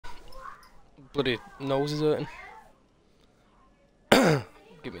Bloody nose is hurting.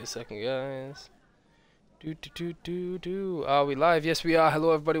 Give me a second, guys. Are we live? Yes, we are.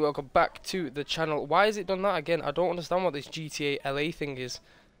 Hello, everybody. Welcome back to the channel. Why has it done that again? I don't understand what this GTA LA thing is.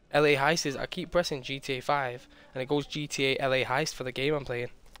 LA Heist is. I keep pressing GTA 5, and it goes GTA LA Heist for the game I'm playing.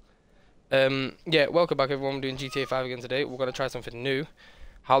 Yeah, welcome back, everyone. We're doing GTA 5 again today. We're going to try something new.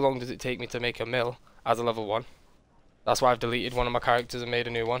 How long does it take me to make a mill as a level 1? That's why I've deleted one of my characters and made a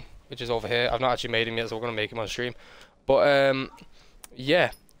new one, which is over here. I've not actually made him yet, so we're going to make him on stream. But,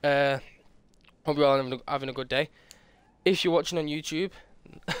 yeah. Hope you're all having a good day. If you're watching on YouTube,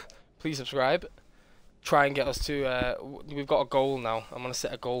 please subscribe. Try and get us to, we've got a goal now. I'm going to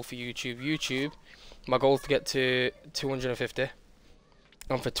set a goal for YouTube. YouTube, my goal is to get to 250.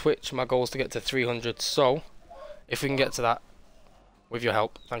 And for Twitch, my goal is to get to 300. So, if we can get to that, with your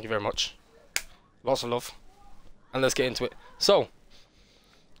help, thank you very much. Lots of love. And let's get into it. So,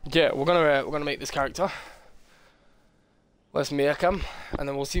 yeah, we're gonna make this character. Let's make him, and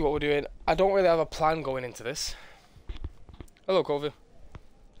then we'll see what we're doing. I don't really have a plan going into this. Hello, Kovi.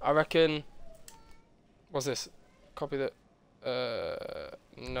 I reckon. What's this? Copy that.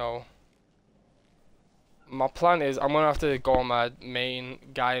 No. My plan is I'm gonna have to go on my main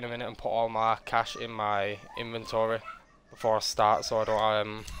guy in a minute and put all my cash in my inventory before I start, so I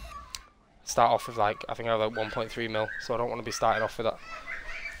don't start off with like, I think I have like 1.3 mil, so I don't want to be starting off with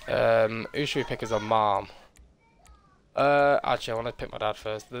that. Who should we pick as a mom? Actually I want to pick my dad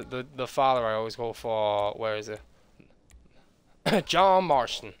first. The father I always go for, where is it? John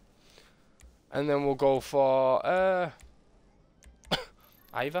Marston. And then we'll go for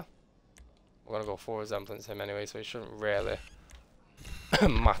Ivor. We're gonna go for resemblance him anyway, so it shouldn't really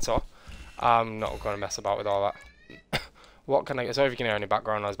matter. I'm not gonna mess about with all that. What can I get? Sorry if you can hear any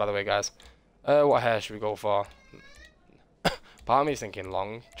background noise, by the way, guys. What hair should we go for? Part of me is thinking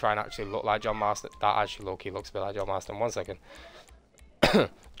long, try and actually look like John Marston. That actually low-key looks a bit like John Marston. 1 second.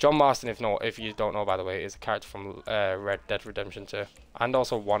 John Marston, if you don't know, by the way, is a character from Red Dead Redemption 2. And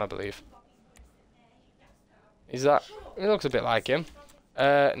also 1, I believe. Is that... It looks a bit like him.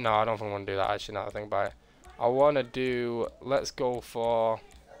 No, I don't think I want to do that, actually, now that I think about it. I want to do... Let's go for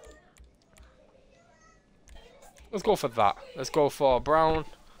that. Let's go for brown.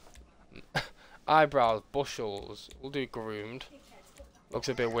 Eyebrows, bushels. We'll do groomed. Looks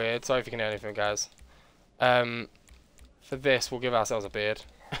a bit weird. Sorry if you can hear anything, guys. For this, we'll give ourselves a beard.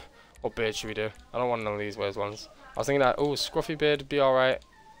 What beard should we do? I don't want none of these weird ones. I was thinking that, oh, scruffy beard would be alright.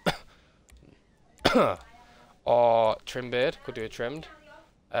 Or trim beard. Could do a trimmed.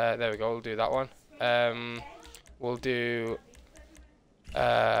 There we go. We'll do that one. We'll do...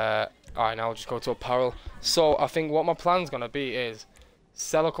 Alright, now we'll just go to apparel. So, I think what my plan's going to be is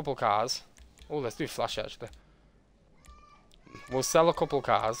sell a couple cars. Oh, let's do flash, actually. We'll sell a couple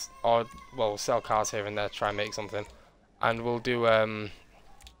cars. Or, well, we'll sell cars here and there, try and make something. And we'll do,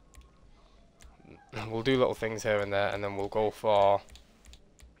 little things here and there, and then we'll go for...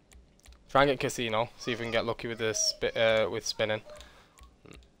 Try and get casino. See if we can get lucky with this, with spinning.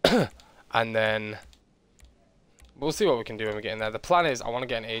 And then... We'll see what we can do when we get in there. The plan is I want to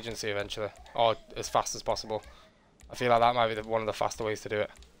get an agency eventually, or as fast as possible. I feel like that might be one of the faster ways to do it.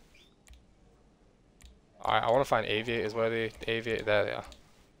 Alright, I want to find aviators. Where are the aviators? There they are.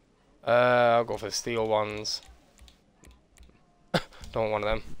 I'll go for the steel ones. Don't want one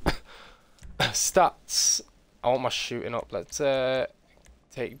of them. Stats. I want my shooting up. Let's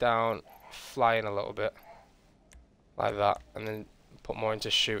take down flying a little bit. Like that. And then put more into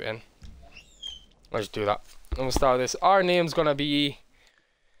shooting. Let's do that. And we'll start with this. Our name's gonna be...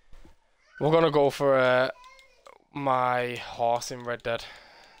 We're gonna go for my horse in Red Dead.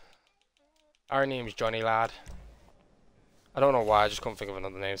 Our name's Johnny Lad. I don't know why, I just couldn't think of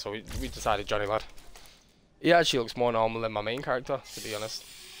another name, so we decided Johnny Lad. He actually looks more normal than my main character, to be honest.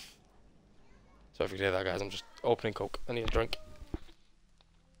 So if you can hear that, guys, I'm just opening Coke. I need a drink.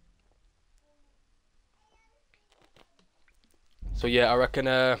 So yeah, I reckon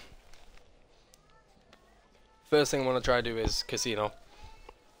first thing I want to try to do is casino.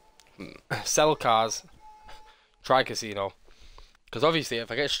 Sell cars. Try casino. Because obviously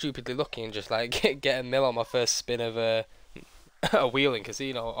if I get stupidly lucky and just like get a mill on my first spin of a wheel in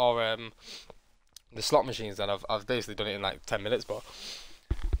casino, or the slot machines, then I've basically done it in like 10 minutes, but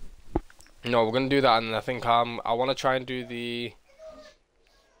no, we're going to do that, and I think I want to try and do the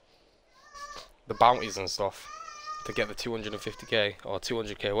bounties and stuff to get the 250k or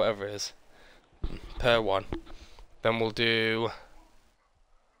 200k, whatever it is, per one. Then we'll do... I'm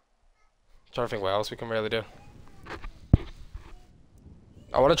trying to think what else we can really do.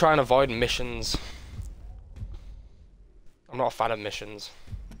 I want to try and avoid missions. I'm not a fan of missions.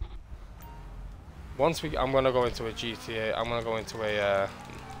 I'm gonna go into a GTA. I'm gonna go into a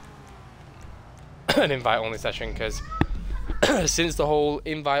an invite only session, because since the whole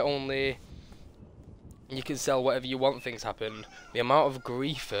invite only, you can sell whatever you want things happened, the amount of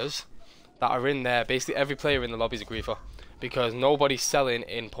griefers that are in there, basically every player in the lobby is a griefer, because nobody's selling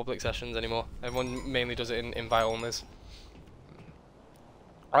in public sessions anymore. Everyone mainly does it in invite onlys.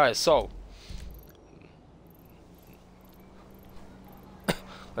 Alright, so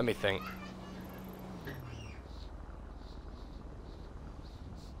let me think.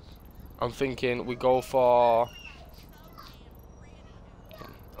 I'm thinking we go for...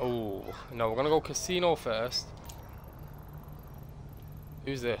 Oh, no, we're gonna go casino first.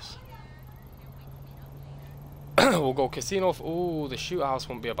 Who's this? We'll go casino. Oh, the shoot house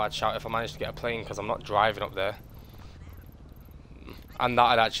won't be a bad shout if I manage to get a plane, because I'm not driving up there. And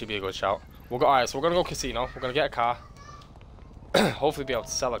that'd actually be a good shout. We'll go. Alright, so we're gonna go casino. We're gonna get a car. Hopefully be able to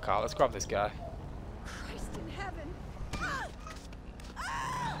sell a car. Let's grab this guy. Christ in heaven.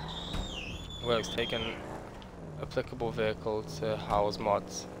 Works. Taking applicable vehicle to house mod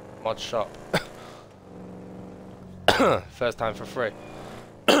shop. First time for free.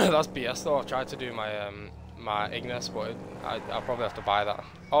 That's BS though. I've tried to do my my Ignis, but I'll probably have to buy that.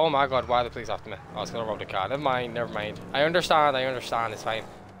 Oh my god, why are the police after me? Oh, it's gonna rob the car. Never mind, never mind. I understand, it's fine.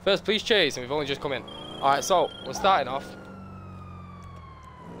 First police chase, and we've only just come in. Alright, so we're starting off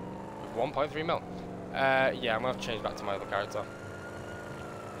with 1.3 mil. Yeah, I'm gonna have to change back to my other character,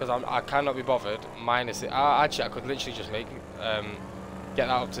 because I cannot be bothered minus it. Actually, I could literally just make get that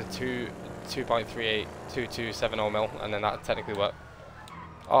up to 2.38, 2270 mil, and then that technically work.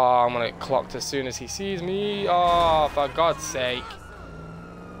 Oh, I'm gonna get clocked as soon as he sees me. Oh, for God's sake.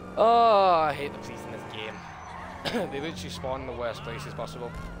 Oh, I hate the police in this game. They literally spawn in the worst places possible.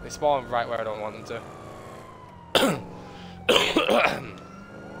 They spawn right where I don't want them to.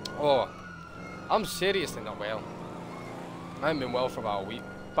 Oh, I'm seriously not well. I haven't been well for about a week.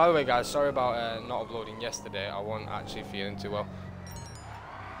 By the way, guys, sorry about not uploading yesterday. I wasn't actually feeling too well.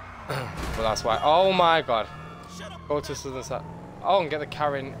 But that's why. Oh my God. Go to Southern Side. Oh, and get the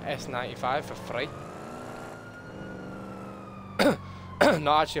Karen S95 for free.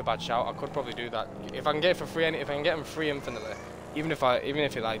 Not actually a bad shout. I could probably do that if I can get it for free. If I can get them free infinitely, even if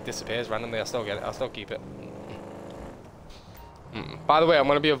it like disappears randomly, I still get it. I'll still keep it. By the way, I'm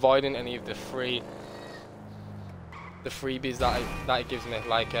gonna be avoiding any of the freebies that it gives me.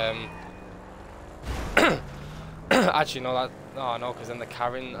 Like actually no, oh no, because then the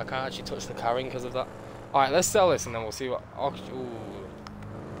Karen, I can't actually touch the Karen because of that. Alright, let's sell this and then we'll see what. Ooh.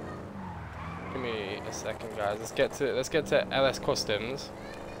 Give me a second, guys. Let's get to LS Customs.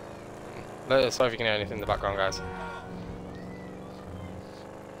 Sorry if you can hear anything in the background, guys.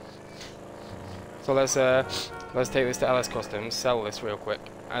 So let's take this to LS Customs, sell this real quick,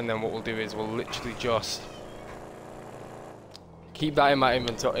 and then what we'll do is we'll literally just keep that in my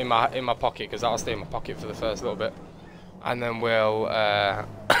inventory, in my pocket, because that'll stay in my pocket for the first little bit, and then we'll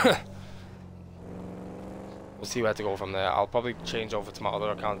we'll see where to go from there. I'll probably change over to my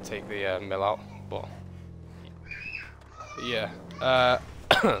other account to take the mill out, but yeah. I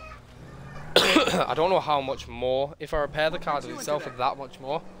don't know how much more. If I repair the car, does it sell for that much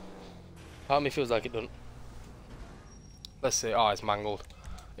more? Part of me feels like it doesn't. Let's see. Oh, it's mangled.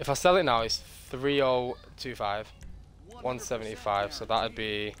 If I sell it now, it's 3025, 175. So that'd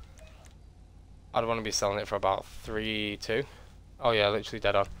be. I'd want to be selling it for about 32. Oh yeah, literally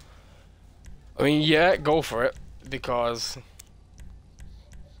dead on. I mean, yeah, go for it, because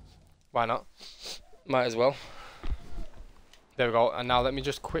why not? Might as well. There we go. And now let me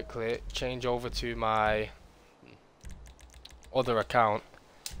just quickly change over to my other account,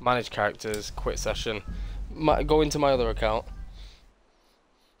 manage characters, quit session, go into my other account,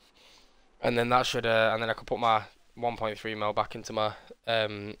 and then that should and then I can put my 1.3 mil back into my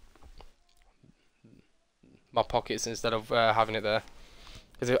my pockets instead of having it there.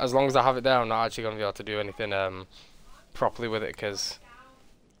 Because as long as I have it there, I'm not actually going to be able to do anything properly with it, because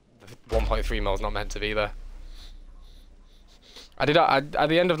the 1.3 mil is not meant to be there. At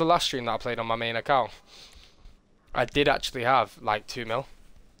the end of the last stream that I played on my main account, I did actually have like 2 mil.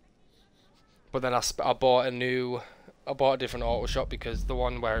 But then I bought a different auto shop, because the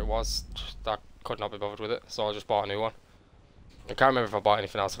one where it was, I could not be bothered with it, so I just bought a new one. I can't remember if I bought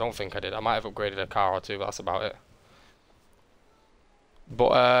anything else. I don't think I did. I might have upgraded a car or two, but that's about it.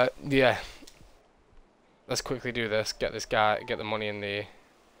 But yeah, let's quickly do this. Get this guy, get the money in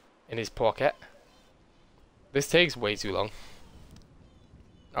his pocket. This takes way too long.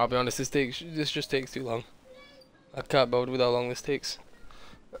 I'll be honest, this just takes too long. I can't bother with how long this takes.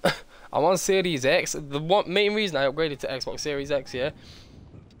 I'm on Series X. The main reason I upgraded to Xbox Series X, yeah,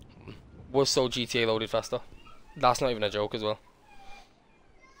 was so GTA loaded faster. That's not even a joke as well.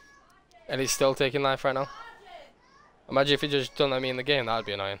 And it's still taking life right now. Imagine if it just done let me in the game, that'd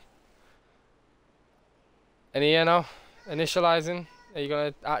be annoying. Any here now? Initializing? Are you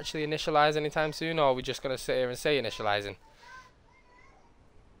gonna actually initialize anytime soon, or are we just gonna sit here and say initializing?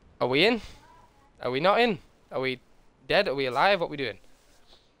 Are we in? Are we not in? Are we dead? Are we alive? What are we doing?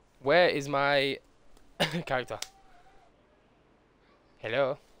 Where is my character?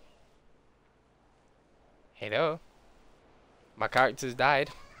 Hello? Hello? My character's died.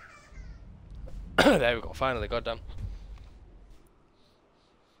 There we go, finally, goddamn.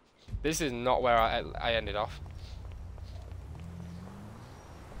 This is not where I ended off.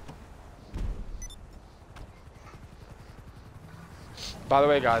 By the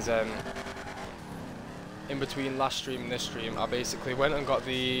way, guys, in between last stream and this stream, I basically went and got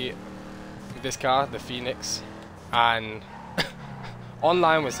this car, the Phoenix, and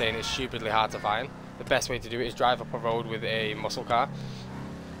online was saying it's stupidly hard to find. The best way to do it is drive up a road with a muscle car.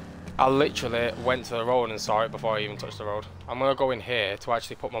 I literally went to the road and saw it before I even touched the road. I'm gonna go in here to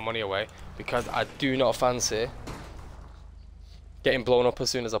actually put my money away because I do not fancy getting blown up as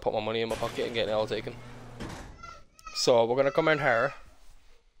soon as I put my money in my pocket and getting it all taken. So we're gonna come in here.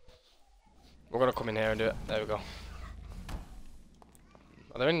 We're gonna come in here and do it. There we go.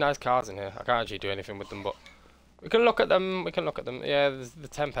 Are there any nice cars in here? I can't actually do anything with them, but we can look at them. We can look at them. Yeah, there's the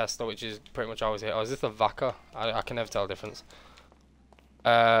Tempesta, which is pretty much always here. Oh, is this the Vaca? I can never tell the difference.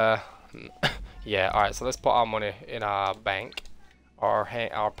 Yeah. All right. So let's put our money in our bank, or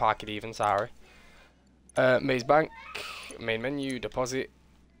park it even. Sorry. Maze Bank, main menu, deposit.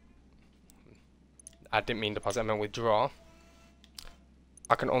 I didn't mean deposit. I meant withdraw.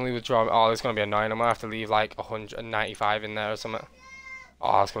 I can only withdraw. Oh, it's gonna be annoying. I'm gonna have to leave like 195 in there or something.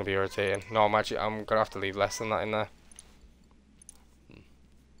 Oh, that's gonna be irritating. No, I'm gonna have to leave less than that in there.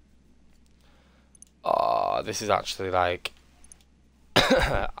 Oh, this is actually like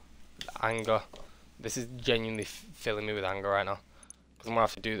anger. This is genuinely filling me with anger right now. Because I'm gonna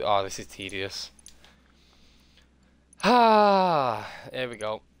have to do. Oh, this is tedious. Ah, here we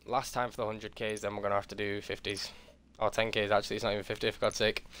go. Last time for the 100Ks, then we're gonna have to do 50s. Or 10Ks actually, it's not even 50 for God's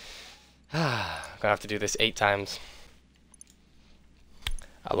sake. I'm gonna have to do this 8 times.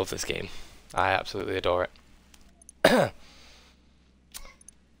 I love this game. I absolutely adore it.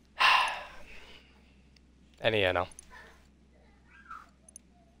 Any year now.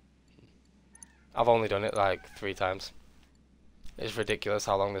 I've only done it like 3 times. It's ridiculous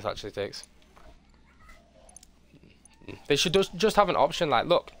how long this actually takes. They should just have an option like,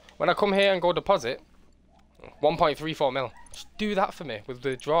 look, when I come here and go deposit, 1.34 mil. Just do that for me with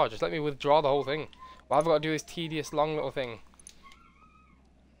withdraw. Just let me withdraw the whole thing. Why have I got to do this tedious long little thing?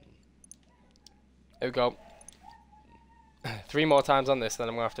 There we go. 3 more times on this, then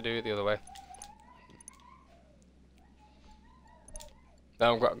I'm gonna have to do it the other way. Then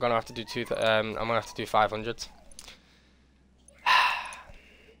I'm gonna have to do I'm gonna have to do 500s.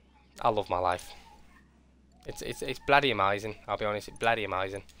 I love my life. It's bloody amazing. I'll be honest, it's bloody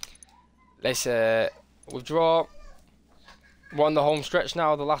amazing. Let's withdraw. We're on the home stretch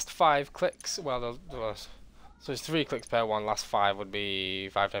now. The last 5 clicks. Well, so it's 3 clicks per one. Last 5 would be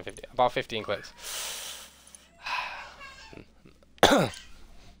 5, 10, 15. About 15 clicks. I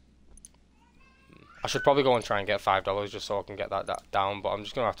should probably go and try and get $5 just so I can get that down. But I'm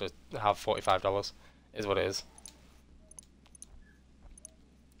just gonna have to have $45. Is what it is.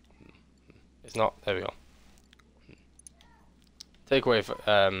 It's not. There we go. Take away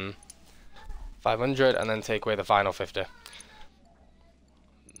 500 and then take away the final 50.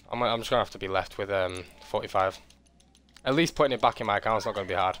 I'm just gonna have to be left with 45. At least putting it back in my account is not gonna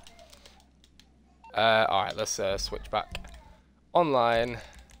be hard. All right, let's switch back. Online.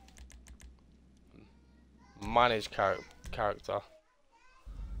 Manage character.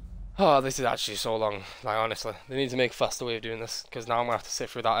 Oh, this is actually so long. Like honestly, they need to make a faster way of doing this because now I'm gonna have to sit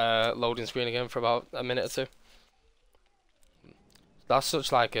through that loading screen again for about a minute or 2. That's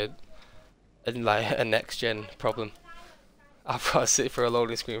such like a next gen problem. I've got to sit for a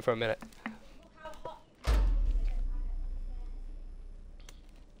loading screen for a minute.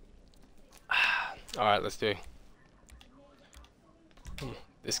 Alright, let's do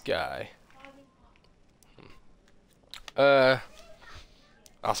this guy.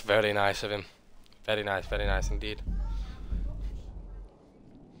 That's very nice of him. Very nice indeed.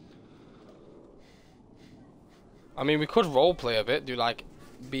 I mean, we could roleplay a bit, do like,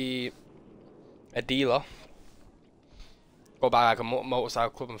 be a dealer. Go by like a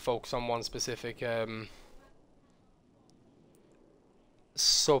motorcycle club and focus on one specific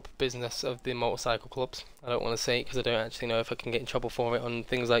sub business of the motorcycle clubs. I don't want to say it because I don't actually know if I can get in trouble for it on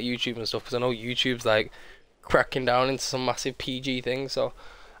things like YouTube and stuff, because I know YouTube's like cracking down into some massive PG thing, so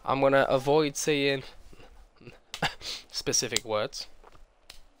I'm gonna avoid saying specific words.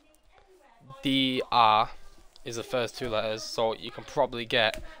 DR is the first two letters, so you can probably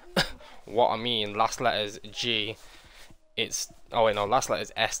get what I mean. Last letter's G. It's, oh wait, no, last letter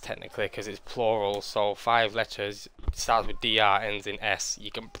is S technically because it's plural, so 5 letters, starts with DR, ends in S.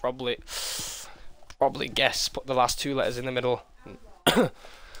 You can probably guess, put the last 2 letters in the middle.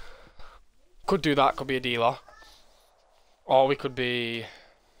 Could do that, could be a dealer. Or we could be,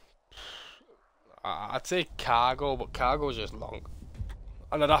 I'd say cargo, but cargo's just long.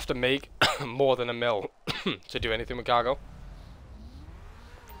 And I'd have to make more than a mil to do anything with cargo.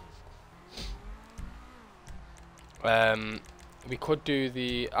 We could do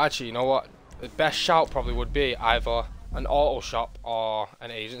the, actually, you know what, the best shout probably would be either an auto shop or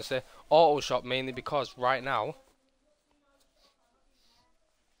an agency. Auto shop mainly because right now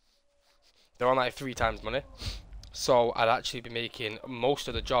they're on like 3 times money, so I'd actually be making most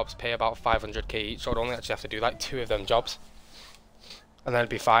of the jobs pay about 500k each, so I'd only actually have to do like 2 of them jobs and then it'd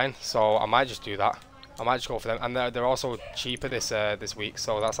be fine. So I might just do that. I might just go for them, and they're also cheaper this week,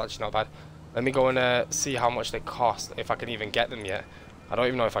 so that's actually not bad. Let me go and see how much they cost, if I can even get them yet. I don't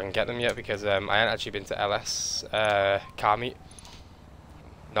even know if I can get them yet because I haven't actually been to LS car meet.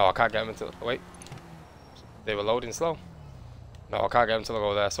 No, I can't get them until, wait, they were loading slow. No, I can't get them until I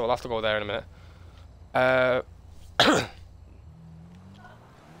go there, so I'll have to go there in a minute.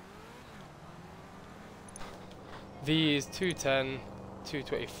 These 210,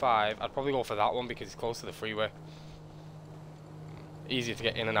 225, I'd probably go for that one because it's close to the freeway. Easier to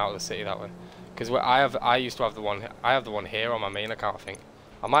get in and out of the city that way. Because I used to have the one. I have the one here on my main account, I think.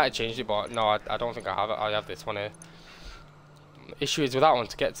 I might have changed it, but no, I don't think I have it. I have this one here. Issue is with that one,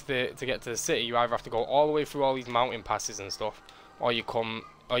 to get to the city, you either have to go all the way through all these mountain passes and stuff, or you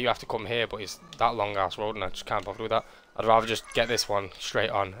have to come here, but it's that long ass road, and I just can't bother with that. I'd rather just get this one straight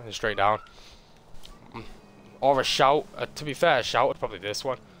on and straight down. Or a shout. To be fair, a shout would probably be this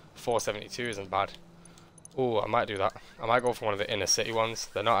one. 472 isn't bad. Oh, I might do that. I might go for one of the inner city ones.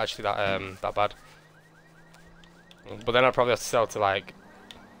 They're not actually that bad. But then I'd probably have to sell to like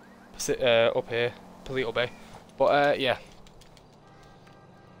up here, Palito Bay. But yeah,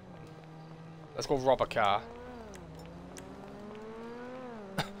 let's go rob a car.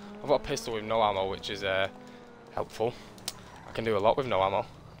 I've got a pistol with no ammo, which is helpful. I can do a lot with no ammo.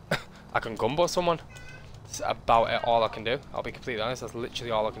 I can gunbutt someone. That's about it. All I can do. I'll be completely honest. That's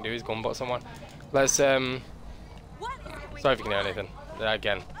literally all I can do is gunbutt someone. Let's sorry if you can hear anything.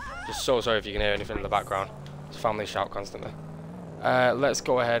 Again, just so sorry if you can hear anything in the background. It's family shout constantly. Let's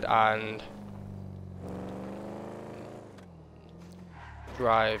go ahead and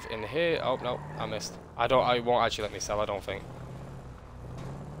drive in here. Oh no, I missed. I won't actually let me sell, I don't think.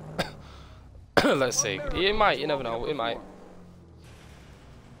 Let's see. It might, you never know, it might.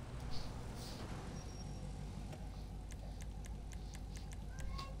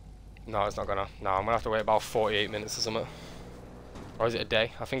 No, it's not gonna. No, I'm gonna have to wait about 48 minutes or something. Or is it a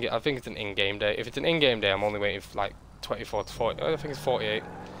day? I think it's an in-game day. If it's an in-game day, I'm only waiting for like 24 to 40. I think it's 48.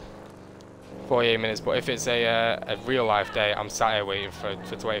 48 minutes. But if it's a real-life day, I'm sat here waiting for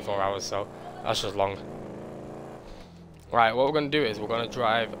 24 hours. So that's just long. Right. What we're gonna do is we're gonna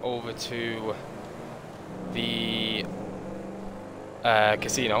drive over to the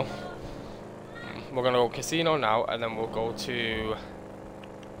casino. We're gonna go casino now, and then we'll go to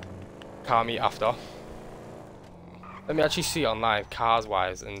car meet after. Let me actually see online, cars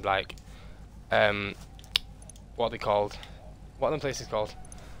wise, and like what are they called? What are them places called?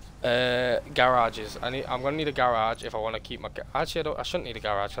 Garages. I'm gonna need a garage if I want to keep my actually I shouldn't need a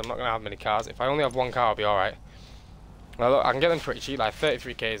garage. I'm not gonna have many cars. If I only have one car, I'll be alright. Well, look, I can get them pretty cheap, like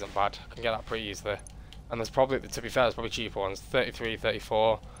 33k isn't bad. I can get that pretty easily. And there's probably, to be fair, there's probably cheaper ones. 33,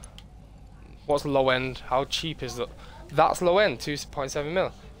 34. What's low end? How cheap is that? That's low end, 2.7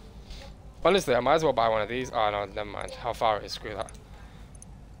 mil. Honestly, I might as well buy one of these. Oh no, never mind. How far it is, screw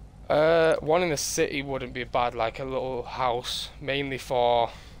that. One in the city wouldn't be bad, like a little house, mainly for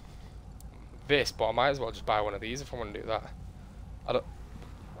this, but I might as well just buy one of these if I want to do that. I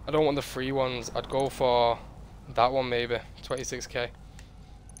don't want the free ones. I'd go for that one maybe, 26k.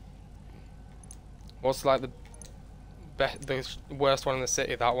 What's like the worst one in the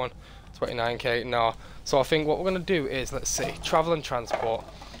city? That one, 29k. No. So I think what we're gonna do is, let's see, travel and transport,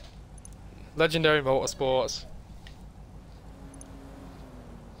 legendary motorsports.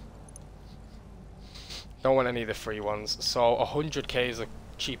 Don't want any of the free ones. So 100k is the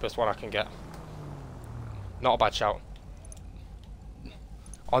cheapest one I can get. Not a bad shout.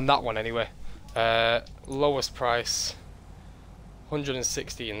 on that one anyway. Lowest price,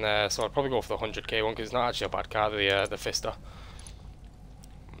 160 in there, so I'd probably go for the 100k one because it's not actually a bad car, the Fister.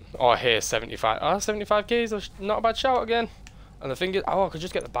 Or here 75. Ah, 75k is not a bad shout again. And the thing is, oh, I could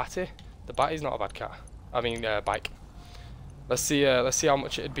just get the Batty. The Batty's not a bad car. I mean, bike. Let's see how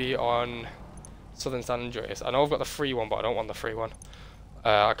much it'd be on Southern San Andreas. I know I've got the free one, but I don't want the free one.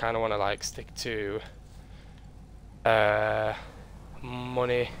 I kind of want to like stick to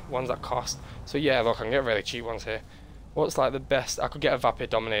money ones that cost. So yeah, look, I can get really cheap ones here. What's like the best? I could get a Vapid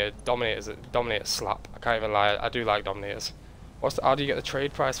Dominator slap. I can't even lie. I do like Dominators. How do you get the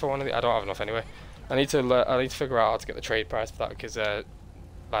trade price for one of these? I don't have enough anyway. I need to figure out how to get the trade price for that because like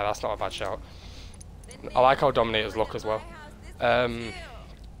that's not a bad shout. I like how Dominators look as well. And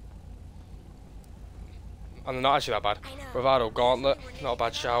they're not actually that bad. Bravado Gauntlet, not a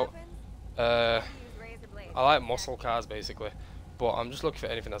bad shout. I like muscle cars basically, but I'm just looking for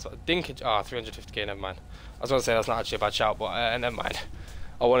anything that's Dinkage. 350k, never mind. I was going to say that's not actually a bad shout, but never mind.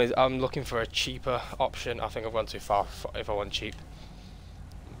 I'm looking for a cheaper option. I think I've gone too far if I want cheap.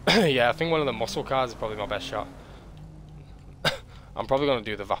 Yeah, I think one of the muscle cars is probably my best shot. I'm probably going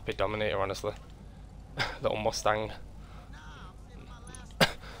to do the Vapid Dominator, honestly. Little Mustang.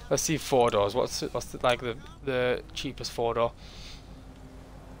 Let's see 4-doors. What's like the cheapest 4-door?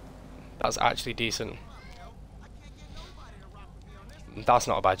 That's actually decent. That's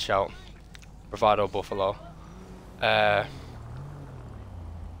not a bad shout. Bravado Buffalo. The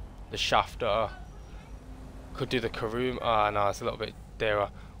Shafter. Could do the Karoom. Ah, no, it's a little bit dearer.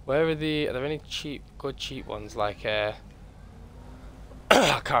 Where are there any good cheap ones like I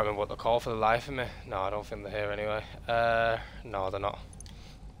can't remember what they're called for the life of me. No, I don't think they're here anyway. No, they're not.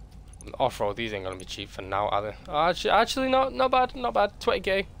 Off-road, these ain't gonna be cheap for now, are they? Oh, actually, not bad, not bad.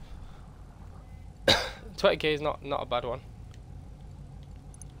 20k. 20k is not a bad one.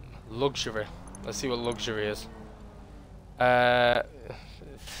 Luxury. Let's see what luxury is.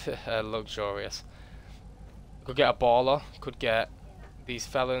 Luxurious. Could get a baller. Could get these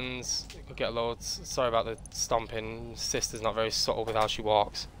felons. Could get loads. Sorry about the stomping. Sister's not very subtle with how she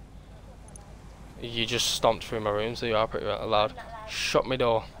walks. You just stomped through my room, so you are pretty loud. Shut my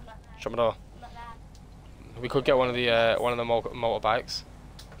door. Shut my door. We could get one of the motorbikes.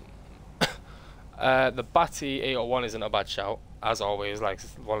 The Batty 801 isn't a bad shout, as always. Like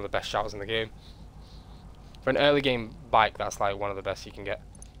it's one of the best shouts in the game. For an early game bike, that's like one of the best you can get.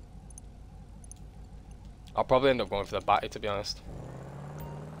 I'll probably end up going for the Batty, to be honest.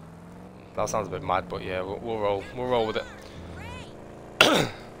 That sounds a bit mad, but yeah, we'll roll. We'll roll with it. I'm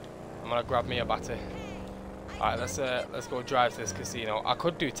gonna grab me a Batty. Alright, let's go drive to this casino. I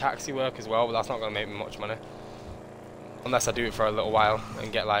could do taxi work as well, but that's not gonna make me much money. Unless I do it for a little while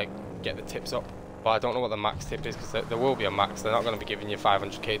and get the tips up. But I don't know what the max tip is because there will be a max. They're not going to be giving you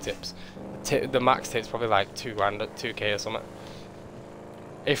 500k tips. The max tip's probably like 2k or something.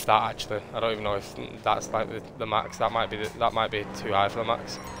 If that, actually. I don't even know if that's like the max. That might be too high for the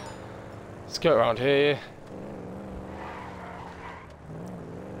max. Let's go around here.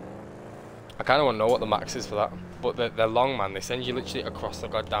 I kind of want to know what the max is for that. But they're long, man. They send you literally across the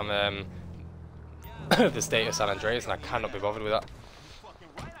goddamn the state of San Andreas, and I cannot be bothered with that.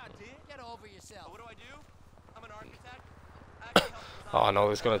 Oh no,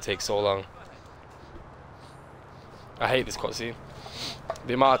 it's gonna take so long. I hate this cutscene.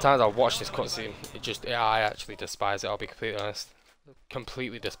 The amount of times I've watched this cutscene, I actually despise it. I'll be completely honest.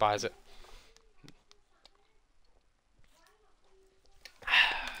 Completely despise it.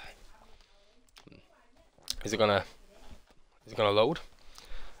 Is it gonna load?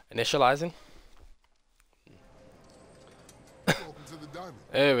 Initializing.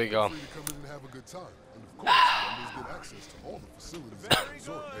 There we go. Very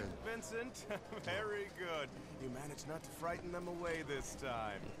good, Vincent. Very good. You managed not to frighten them away this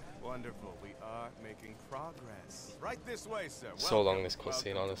time. Wonderful. We are making progress. Right this way, sir. So long this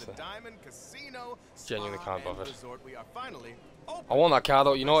cutscene, honestly. Diamond Casino, Genuinely can't bother. we are finally I want that car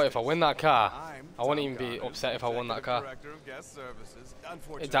though. You know what? If I win that car, I wouldn't even be upset if I won that car.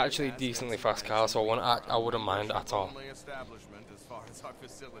 It's actually a decently fast car, so I wouldn't mind at all. As far as our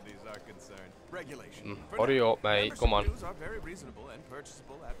facilities are concerned. Regulation. Hurry up, mate. Come on. Are very reasonable and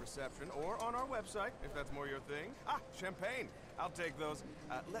purchasable at reception or on our website, if that's more your thing. Ah, champagne. I'll take those.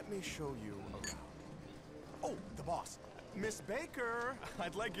 Let me show you around. Oh, the boss. Miss Baker,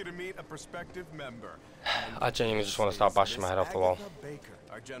 I'd like you to meet a prospective member. I genuinely just want to start bashing my head off the wall. Baker,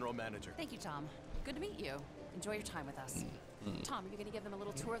 our general manager. Thank you, Tom. Good to meet you. Enjoy your time with us. Tom, are you going to give them a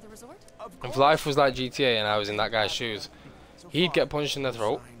little tour of the resort? If life was like GTA and I was in that guy's shoes, he'd get punched in the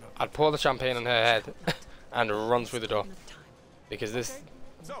throat, I'd pour the champagne on her head, and run through the door. Because this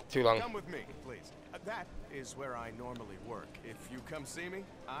So, Too long. come with me, please. That is where I normally work. If you come see me,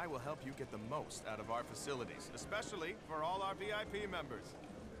 I will help you get the most out of our facilities, especially for all our VIP members.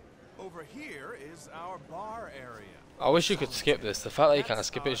 Over here is our bar area. I wish you could skip this. The fact that you can't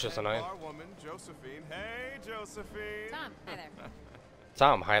skip it is just annoying. Barwoman Josephine. Hey, Josephine. Tom, hi there.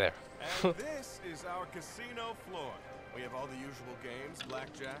 Tom, hi there. And this is our casino floor. We have all the usual games: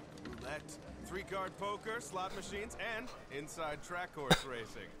 blackjack, roulette, three-card poker, slot machines, and inside track horse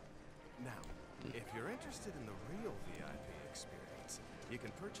racing. Now, if you're interested in the real VIP experience, you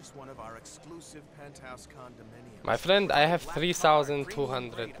can purchase one of our exclusive penthouse condominiums. My friend, I have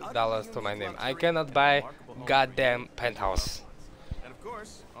 $3,200 to my name. I cannot buy goddamn penthouse. And of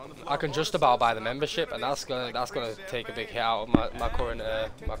course, on the I can just about buy the membership, and that's gonna take a big hit out of my current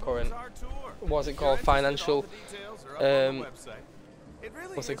what's it called, financial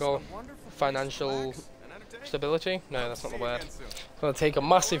what's it called, financial stability? No, that's not the word. It's gonna take a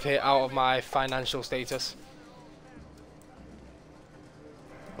massive hit out of my financial status.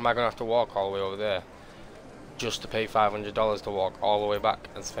 Am I gonna have to walk all the way over there just to pay $500 to walk all the way back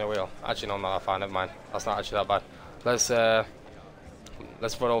and spin a wheel? Actually, no, not that far. Never mind. That's not actually that bad.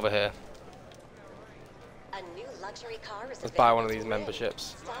 Let's run over here. Let's buy one of these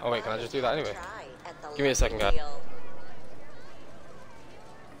memberships. Oh wait, can I just do that anyway? Give me a second, guys.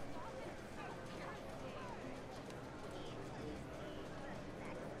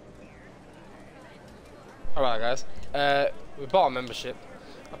 Alright guys, we bought a membership.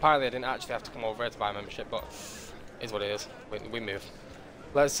 Apparently I didn't actually have to come over here to buy a membership, but it is what it is. We move.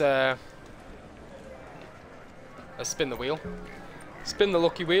 Let's spin the wheel. Spin the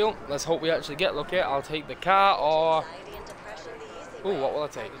lucky wheel. Let's hope we actually get lucky. I'll take the car or... Ooh, what will I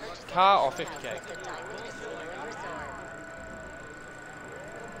take? Car or 50k?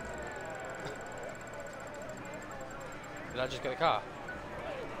 Did I just get a car?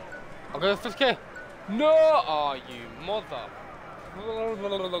 I'll go with 50k. No! Oh, you mother.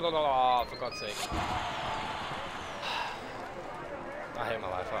 Oh, for God's sake. I hate my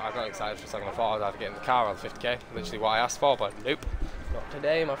life. I got excited for a second. I thought I'd have to get in the car on 50k. Literally what I asked for, but nope. Not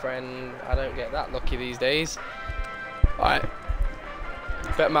today, my friend. I don't get that lucky these days. Alright.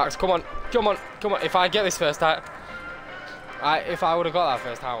 Bet Max, come on. Come on. Come on. If I get this first time... if I would have got that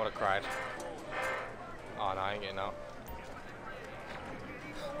first time, I would have cried. Oh, no, I ain't getting out.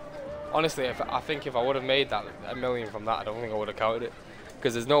 Honestly, I think if I would have made that $1 million from that, I don't think I would have counted it.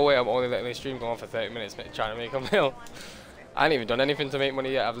 Because there's no way I'm only letting the stream go on for 30 minutes trying to make $1 million. I ain't even done anything to make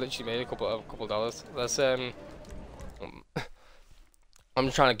money yet. I've literally made a couple dollars. Let's I'm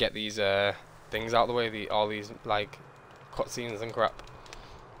just trying to get these things out of the way. All these like cutscenes and crap.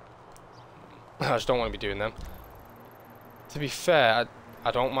 I just don't want to be doing them. To be fair,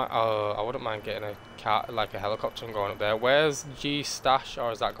 I don't mind. I wouldn't mind getting a car, like a helicopter, and going up there. Where's G Stash,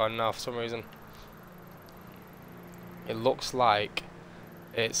 or is that gone now for some reason? It looks like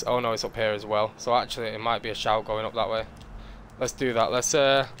it's. Oh no, it's up here as well. So actually, it might be a shout going up that way. Let's do that. Let's.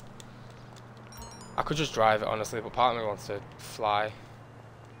 I could just drive it honestly, but part of me wants to fly.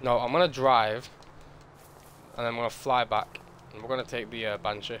 No, I'm gonna drive, and then I'm gonna fly back, and we're gonna take the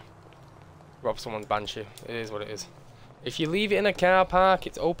Banshee. Rob someone's Banshee. It is what it is. If you leave it in a car park,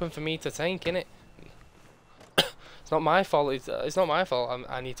 it's open for me to take, innit? It's not my fault. It's not my fault.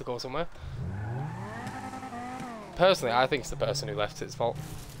 I need to go somewhere. Personally, I think it's the person who left it's fault.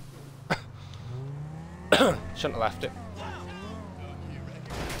 Shouldn't have left it.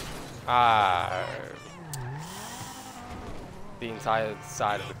 Ah. The entire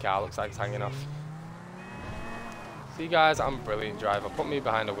side of the car looks like it's hanging off. See guys, I'm a brilliant driver. Put me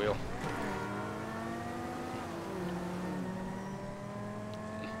behind the wheel.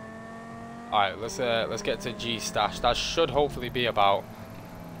 Alright, let's get to G Stash. That should hopefully be about,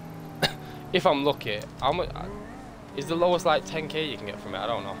 if I'm lucky, how much is the lowest, like 10k you can get from it? I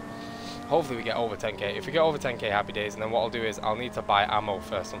don't know. Hopefully we get over 10k. If we get over 10k, happy days. And then what I'll do is I'll need to buy ammo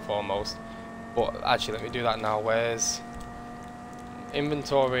first and foremost. But actually, let me do that now. Where's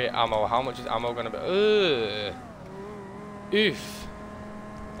inventory ammo? How much is ammo gonna be? Oof.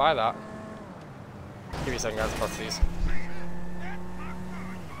 Buy that. Give me a second, guys. Plus these.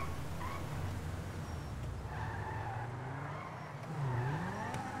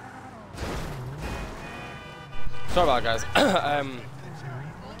 Sorry about that, guys.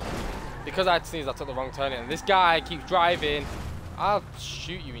 Because I had sneezed, I took the wrong turn, and this guy keeps driving. I'll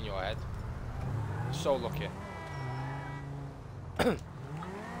shoot you in your head. So lucky.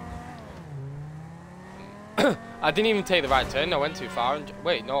 I didn't even take the right turn. I went too far. And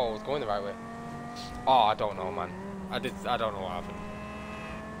wait, no, I was going the right way. Oh, I don't know, man. I don't know what happened.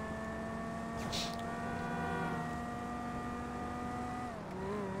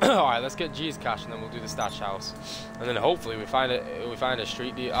 Alright, let's get G's cash and then we'll do the stash house. And then hopefully we find a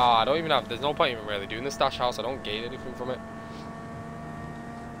street deal. I don't even have, there's no point even really doing the stash house. I don't gain anything from it.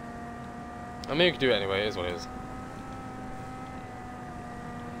 I mean, you can do it anyway, it is what it is.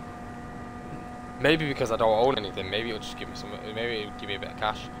 Maybe because I don't own anything, maybe it'll just give me some, maybe it'll give me a bit of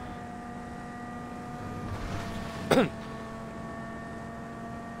cash.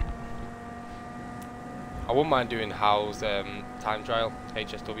 I wouldn't mind doing Howe's time trial,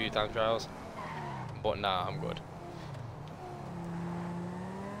 HSW time trials, but nah, I'm good.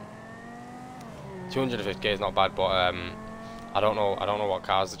 250k is not bad, but I don't know what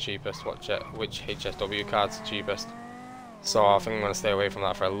car's the cheapest, which HSW card's the cheapest. So I think I'm gonna stay away from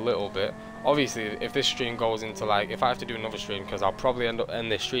that for a little bit. Obviously, if this stream goes into like, if I have to do another stream, because I'll probably end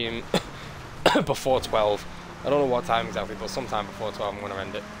this stream before 12. I don't know what time exactly, but sometime before 12 I'm gonna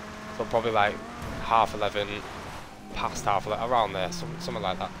end it. So probably like 11:30, past 11:30, around there, something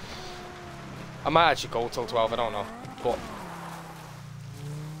like that. I might actually go till 12, I don't know. But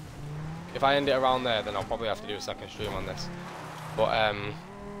if I end it around there, then I'll probably have to do a second stream on this. But and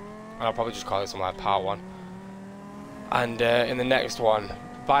I'll probably just call it something like part 1. And in the next one,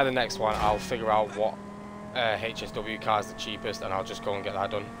 by the next one, I'll figure out what HSW car is the cheapest, and I'll just go and get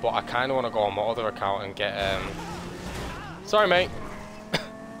that done. But I kind of want to go on my other account and get sorry mate.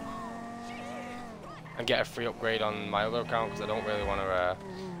 And get a free upgrade on my other account, because I don't really want to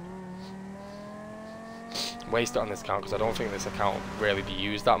waste it on this account, because I don't think this account will really be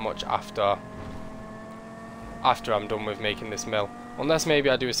used that much after I'm done with making this mill. Unless maybe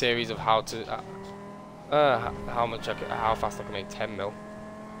I do a series of how to how fast I can make 10 mil.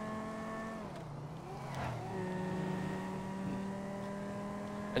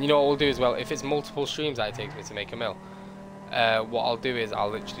 And you know what we'll do as well, if it's multiple streams that it takes me to make a mill, what I'll do is I'll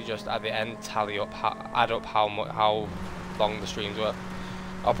literally just at the end tally up, add up how long the streams were.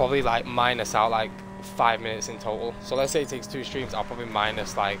 I'll probably like minus out like 5 minutes in total. So let's say it takes 2 streams, I'll probably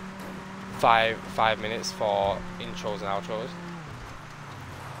minus like 5 minutes for intros and outros.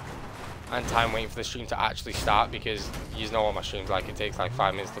 And time waiting for the stream to actually start, because you know what my stream's like, it takes like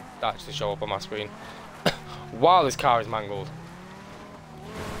 5 minutes to actually show up on my screen. While this car is mangled.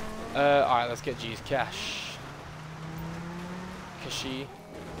 Alright, let's get G's cash. Kashi.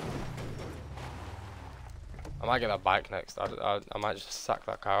 I might get that bike next. I might just sack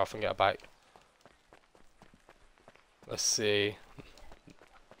that car off and get a bike. Let's see.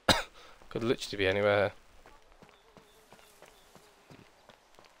 Could literally be anywhere.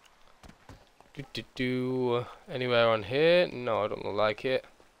 Anywhere on here? No, I don't look like it.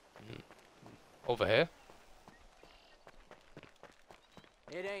 Over here?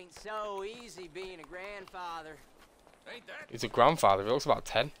 It ain't so easy being a grandfather. Ain't that? He's a grandfather. He looks about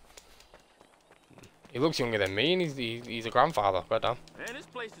 10. He looks younger than me, and he's a grandfather. Right down. Man, this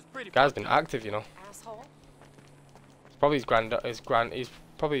place is pretty. Guy's been active, you know. Asshole. It's probably he's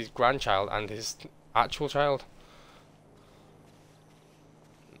probably his grandchild and his actual child.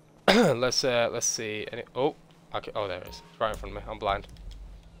 Let's see. Oh, okay. Oh, there it is. It's right in front of me. I'm blind.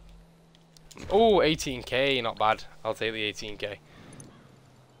 Oh, 18k, not bad. I'll take the 18k.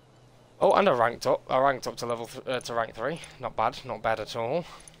 Oh, and I ranked up. I ranked up to level to rank 3. Not bad. Not bad at all.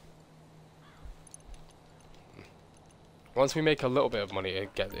 Once we make a little bit of money,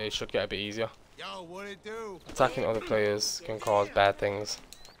 it should get a bit easier. Yo, what it do? Attacking other players can cause bad things.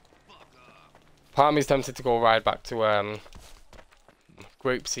 Part of me is tempted to go ride back to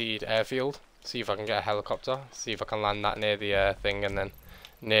Grapeseed Airfield. See if I can get a helicopter. See if I can land that near the thing, and then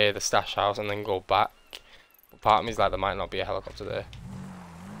near the stash house, and then go back. But part of me is like, there might not be a helicopter there.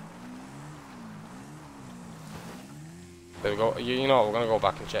 There we go. You know what, we're gonna go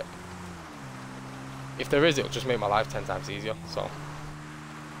back and check. If there is, it'll just make my life 10 times easier. So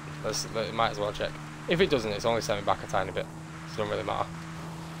might as well check. If it doesn't, it's only sent me back a tiny bit. So it doesn't really matter.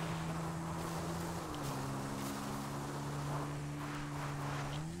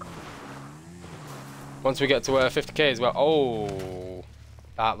 Once we get to 50k as well. Oh,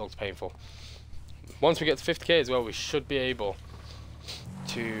 that looks painful. Once we get to 50k as well, we should be able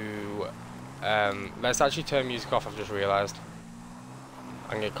to. Let's actually turn music off. I've just realised.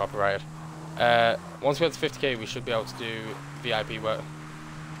 I can get copyrighted. Once we get to 50k, we should be able to do VIP work,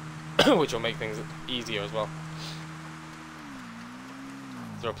 which will make things easier as well.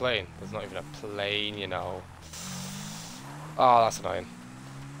 Is there a plane? There's not even a plane, you know. Oh, that's annoying.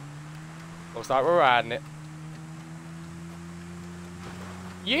 Looks like we're riding it.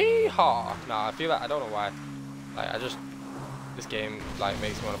 Yeehaw! Nah, I feel like, I don't know why. Like, this game like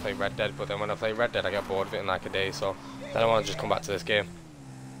makes me want to play Red Dead, but then when I play Red Dead I get bored of it in like a day, so then I want to just come back to this game.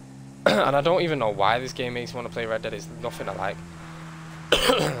 And I don't even know why this game makes me want to play Red Dead. It's nothing I like.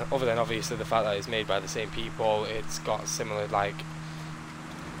 Other than obviously the fact that it's made by the same people, it's got similar, like,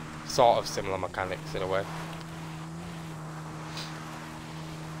 sort of similar mechanics in a way.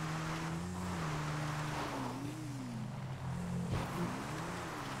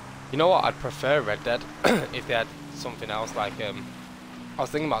 You know what? I'd prefer Red Dead if they had something else like I was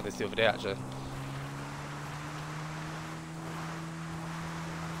thinking about this the other day actually.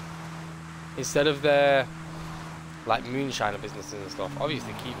 Instead of their like moonshiner businesses and stuff,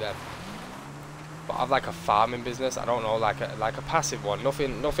 obviously keep them. But have like a farming business. I don't know, like a passive one.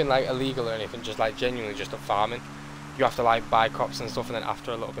 Nothing like illegal or anything. Just like genuinely just a farming. You have to like buy crops and stuff, and then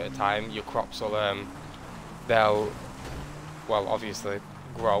after a little bit of time, your crops will they'll well obviously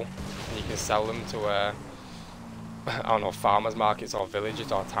grow, and you can sell them to I don't know, farmers markets or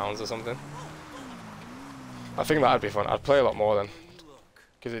villages or towns or something. I think that'd be fun. I'd play a lot more then,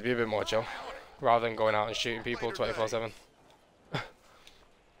 because it'd be a bit more chill, rather than going out and shooting people 24/7.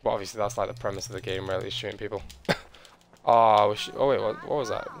 But obviously that's like the premise of the game, really, is shooting people. Oh wait, what was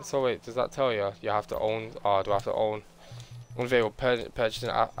that? So wait, does that tell you have to own, or do I have to own? Unavailable purchasing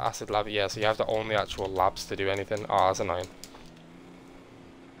acid lab, yeah, so you have to own the actual labs to do anything. Oh, that's annoying.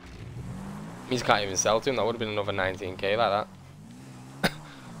 Means can't even sell to him. That would have been another 19k like that.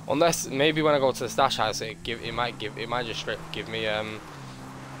 Unless maybe when I go to the stash house, it might just straight up give me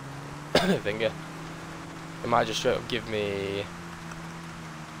finger. It might just straight up give me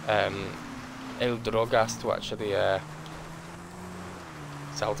el drogas to actually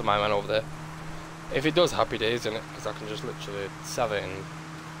sell to my man over there. If it does, happy days, innit? Because I can just literally sell it and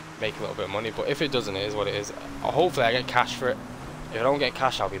make a little bit of money. But if it doesn't, it is what it is. Hopefully I get cash for it. If I don't get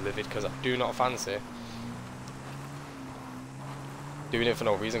cash, I'll be livid, because I do not fancy doing it for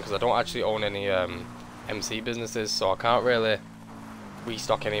no reason, because I don't actually own any MC businesses, so I can't really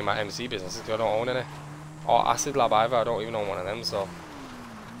restock any of my MC businesses because I don't own any. Or Acid Lab either, I don't even own one of them, so.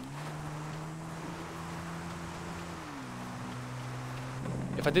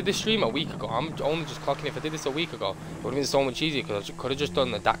 If I did this stream a week ago, I'm only just clocking, if I did this a week ago, it would have been so much easier, because I could have just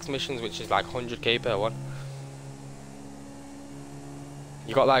done the DAX missions, which is like 100k per one.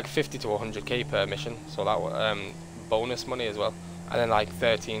 You got like 50 to 100k per mission, so that bonus money as well, and then like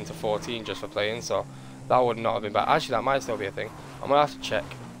 13 to 14 just for playing, so that would not have been bad. Actually, that might still be a thing. I'm gonna have to check.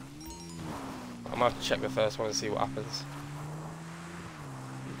 I'm gonna have to check the first one and see what happens.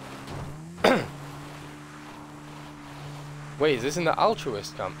 Wait, is this in the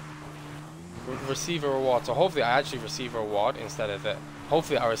altruist camp? Receive a reward. So hopefully I actually receive a reward instead of it.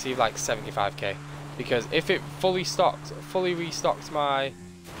 Hopefully I receive like 75k. Because if it fully restocks my... I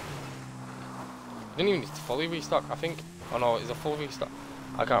didn't even need to fully restock, I think. Oh no, it's a full restock.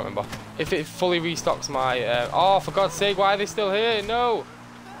 I can't remember. If it fully restocks my... oh, for God's sake, why are they still here? No!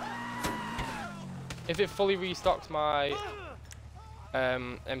 If it fully restocks my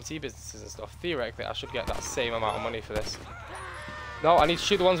MT businesses and stuff, theoretically I should get that same amount of money for this. No, I need to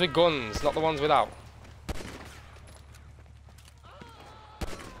shoot the ones with guns, not the ones without.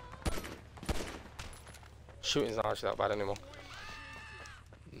 Shooting's not actually that bad anymore.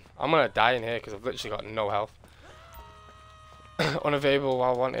 I'm gonna die in here because I've literally got no health. Unavailable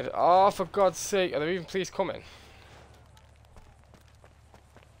while wanted. Oh, for God's sake, are there even police coming?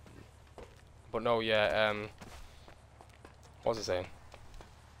 But no, yeah, what was I saying?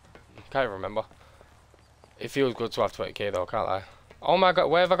 Can't even remember. It feels good to have 20k though, can't I? Oh my God,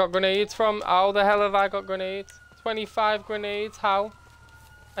 where have I got grenades from? How the hell have I got grenades? 25 grenades, how?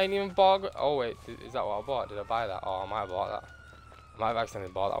 I ain't even bought. Oh wait, is that what I bought? Did I buy that? Oh, I might have bought that. I might have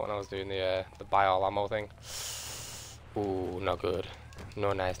accidentally bought that when I was doing the buy all ammo thing. Ooh, not good.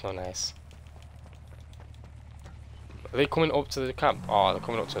 No nice, no nice. Are they coming up to the camp? Oh, they're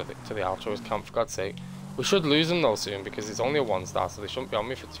coming up to the altruist camp, for God's sake. We should lose them though soon, because it's only a 1-star, so they shouldn't be on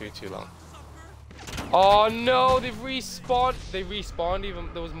me for too long. Oh no, they've respawned. They respawned even.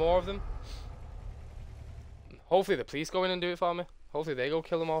 There was more of them. Hopefully the police go in and do it for me. Hopefully they go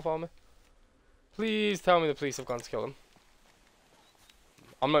kill them all for me. Please tell me the police have gone to kill them.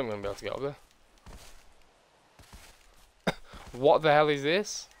 I'm not even going to be able to get up there. What the hell is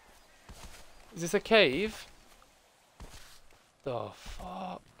this? Is this a cave? The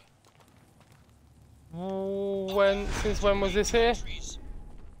fuck? Since when was this here?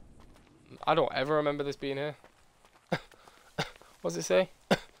 I don't ever remember this being here. What does it say?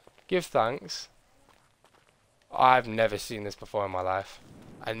 Give thanks. I've never seen this before in my life.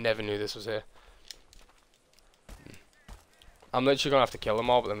 I never knew this was here. I'm literally gonna have to kill them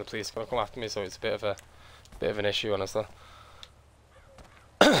all, but then the police are gonna come after me, so it's a bit of an issue, honestly.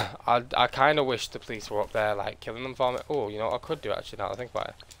 I kind of wish the police were up there, like killing them for me. Oh, you know what I could do actually now that I think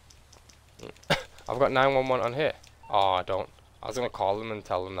about it. I've got 911 on here. Oh, I don't. I was gonna call them and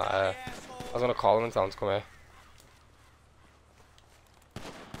tell them that. I was gonna call them and tell them to come here.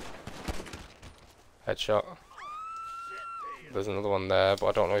 Headshot. There's another one there, but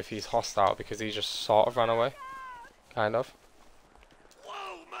I don't know if he's hostile because he just sort of ran away. Kind of.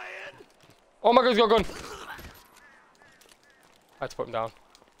 Oh my god, he's got a gun! I had to put him down.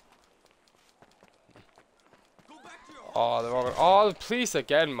 Oh, they're all gonna, oh, the police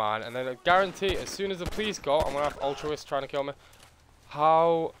again, man. And then I guarantee, as soon as the police go, I'm gonna have altruists trying to kill me.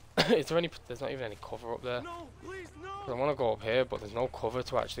 How? Is there any? There's not even any cover up there. No, please, no. 'Cause I want to go up here, but there's no cover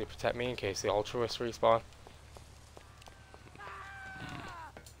to actually protect me in case the altruists respawn.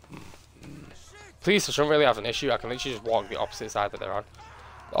 Police shouldn't really have an issue. I can literally just walk the opposite side that they're on.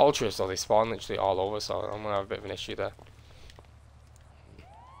 The altruists, though, they spawn literally all over, so I'm gonna have a bit of an issue there.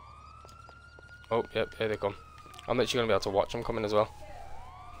 Oh, yep, here they come. I'm literally gonna be able to watch them coming as well.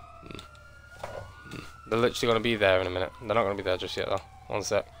 They're literally gonna be there in a minute. They're not gonna be there just yet, though. One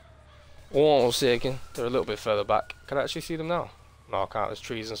sec. 1 second. They're a little bit further back. Can I actually see them now? No, I can't. There's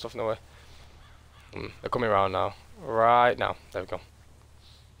trees and stuff in the way. They're coming around now. Right now. There we go.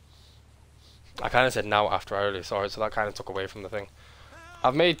 I kind of said now after I already saw it, so that kind of took away from the thing.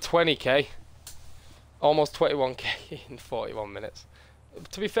 I've made 20k. Almost 21k in 41 minutes.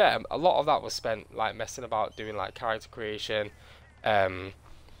 To be fair, a lot of that was spent like messing about, doing like character creation,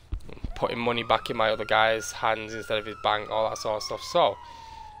 putting money back in my other guy's hands instead of his bank, all that sort of stuff. So,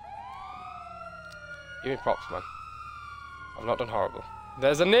 give me props, man. I've not done horrible.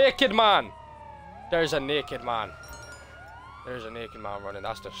 There's a naked man! There's a naked man. There's a naked man running.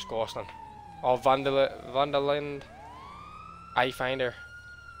 That's disgusting. Oh, Vanderland Eye Finder.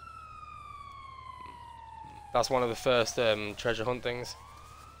 That's one of the first treasure hunt things.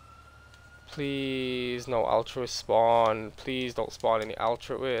 Please, no altruists spawn. Please don't spawn any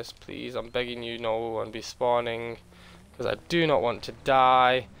altruists. Please, I'm begging you, no one be spawning. Because I do not want to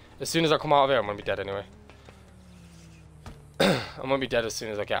die. As soon as I come out of here, I'm going to be dead anyway. I'm going to be dead as soon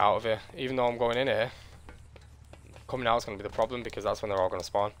as I get out of here. Even though I'm going in here. Coming out is going to be the problem because that's when they're all going to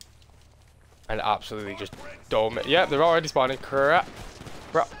spawn. And absolutely just dome it. Yep, they're already spawning. Crap.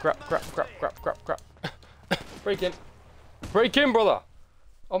 Crap, crap, crap, crap, crap, crap, crap. Break in. Break in, brother.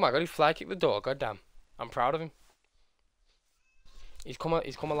 Oh my god, he fly kicked the door. God damn. I'm proud of him. He's come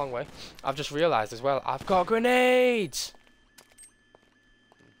a long way. I've just realised as well, I've got grenades.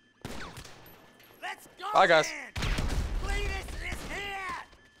 Let's go. Bye, guys. Cletus is here.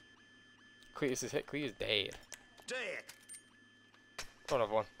 Cletus is hit. Cletus is dead. Dead. Throw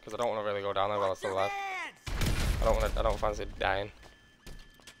another one, because I don't want to really go down there while I'm still alive. Hands. I don't fancy dying.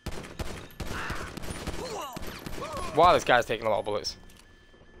 Wow, this guy's taking a lot of bullets.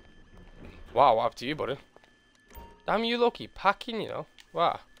 Wow, what happened to you, buddy? Damn you, lucky packing, you know.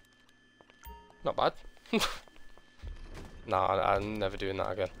 Wow. Not bad. Nah, I'm never doing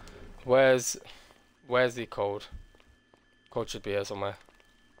that again. Where's the code? Code should be here somewhere.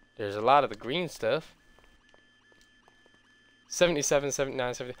 There's a lot of the green stuff. 77,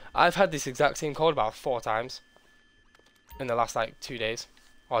 79, 70. I've had this exact same code about 4 times in the last like 2 days.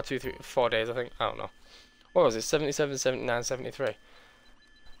 Or 2, 3, 4 days, I think. I don't know. What was it? 77, 79, 73.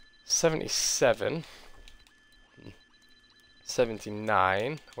 77.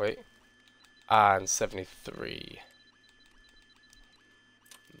 79. Wait. And 73.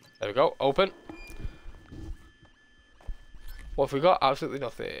 There we go. Open. What have we got? Absolutely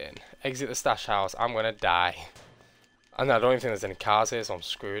nothing. Exit the stash house. I'm gonna die. And I don't even think there's any cars here, so I'm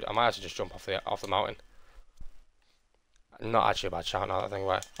screwed. I might have to just jump off the mountain. Not actually a bad shot now that I think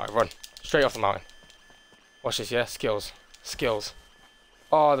about it. Alright, run. Straight off the mountain. Watch this, yeah? Skills. Skills.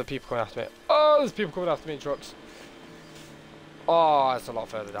 Oh, the people coming after me. Oh, there's people coming after me in trucks. Oh, it's a lot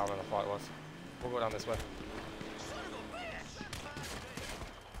further down than I thought it was. We'll go down this way.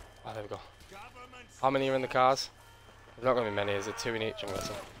 Oh, there we go. How many are in the cars? There's not going to be many. Is there 2 in each? I'm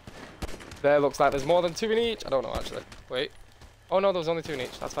guessing. There looks like there's more than 2 in each. I don't know, actually. Wait. Oh, no, there was only 2 in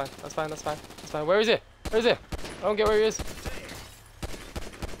each. That's fine. That's fine. That's fine. That's fine. Where is he? Where is he? I don't get where he is.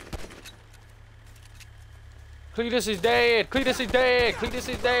 Cletus is dead! Cletus is dead! Cletus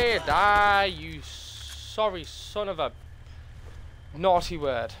is dead! Die, you sorry son of a naughty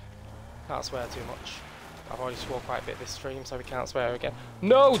word. Can't swear too much. I've already swore quite a bit this stream, so we can't swear again.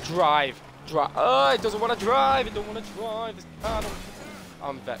 No! Drive! Drive! Oh, it doesn't want to drive! It don't want to drive! This car don't...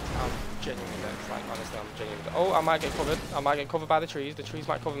 I'm vexed. I'm genuinely vexed. Like, honestly, I'm genuinely vexed. Oh, I might get covered. I might get covered by the trees. The trees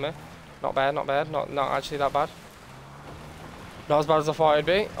might cover me. Not bad, not bad. Not actually that bad. Not as bad as I thought it'd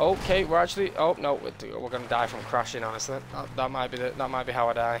be. Okay, we're actually... Oh, no. We're going to die from crashing, honestly. That might be how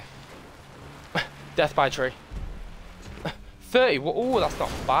I die. Death by tree. 30. Oh, that's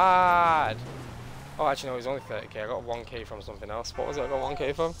not bad. Oh, actually, no, it was only 30k. I got 1k from something else. What was it I got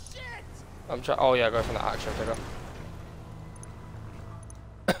 1k from? I'm trying. Oh, yeah, I got it from the action figure.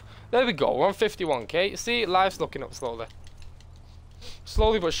 There we go. We're on 51k. See, life's looking up slowly.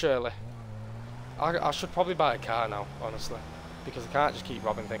 Slowly but surely. I should probably buy a car now, honestly. Because I can't just keep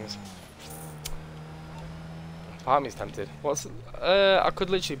robbing things. Part of me's tempted. What's... I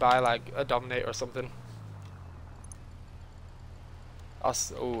could literally buy, like, a Dominator or something.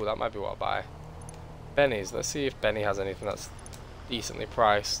 Oh, that might be what I'll buy. Benny's. Let's see if Benny has anything that's decently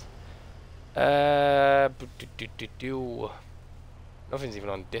priced. Nothing's even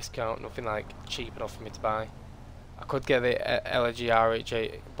on discount. Nothing like cheap enough for me to buy. I could get the LG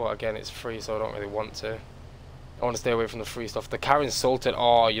RH8, but again, it's free, so I don't really want to. I want to stay away from the free stuff. The car insulted.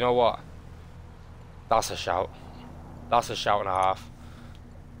 Oh, you know what? That's a shout. That's a shout and a half.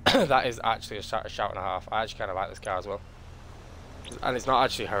 That is actually a shout and a half. I actually kind of like this car as well. And it's not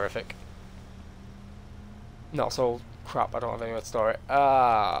actually horrific. Not so crap, I don't have anywhere to store it.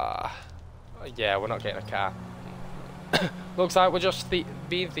 Yeah, we're not getting a car. Looks like we're just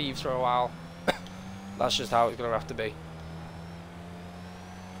being thieves for a while. That's just how it's going to have to be.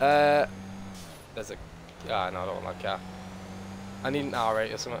 There's a... no, I don't want that car. I need an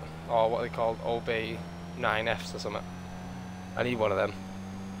R8 or something. Or what are they called? Obey 9Fs or something. I need one of them.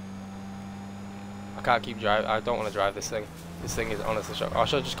 I can't keep driving. I don't want to drive this thing. This thing is honestly shock. Or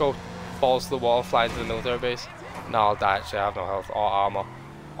should I just go balls to the wall, fly into the military base? No, I'll die actually. I have no health or armor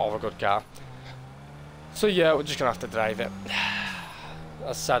or a good car. So yeah, we're just gonna have to drive it.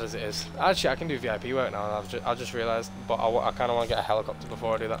 As sad as it is. Actually, I can do VIP work now. I just realised, but I kind of want to get a helicopter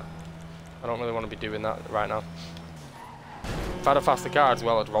before I do that. I don't really want to be doing that right now. If I had a faster car as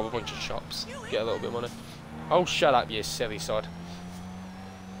well, I'd rob a bunch of shops, get a little bit of money. Oh, shut up, you silly sod.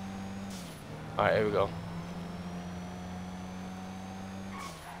 Alright, here we go.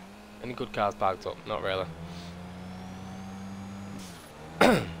 Any good cars parked up? Not really.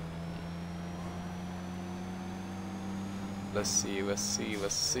 Let's see. I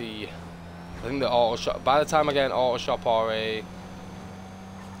think the auto shop, by the time I get an auto shop or an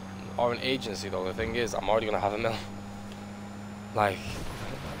agency though, the thing is, I'm already going to have a mill. Like,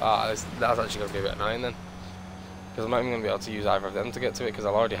 that's actually going to be a bit annoying then. Because I'm not even going to be able to use either of them to get to it, because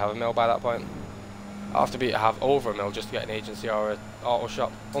I'll already have a mill by that point. I'll have to have over a mill just to get an agency or an auto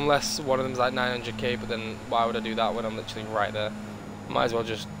shop. Unless one of them's like 900k, but then why would I do that when I'm literally right there? I might as well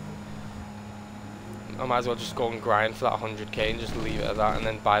just go and grind for that 100k and just leave it at that, and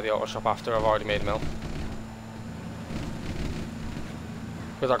then buy the auto shop after I've already made a mill.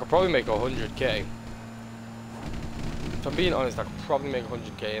 Because I could probably make 100k. If I'm being honest, I could probably make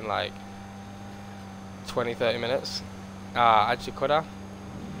 100k in like 20-30 minutes. Actually, could I?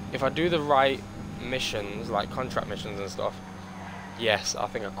 If I do the right missions, like contract missions and stuff, yes, I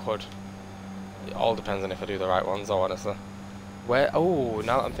think I could. It all depends on if I do the right ones, though, honestly. Where? Oh,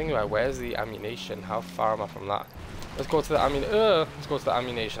 now that I'm thinking about it, where's the ammunition? How far am I from that? Let's go to the let's go to the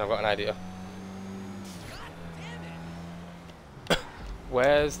ammunition. I've got an idea.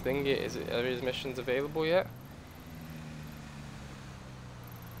 Where's thingy? Are his missions available yet?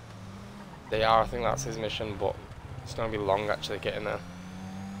 They are. I think that's his mission, but it's gonna be long actually getting there.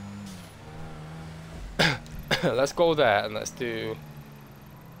 Let's go there and let's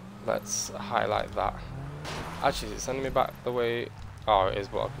highlight that. Actually, is it sending me back the way? Oh, it is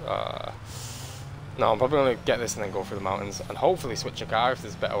blocked. No, I'm probably going to get this and then go through the mountains and hopefully switch a car if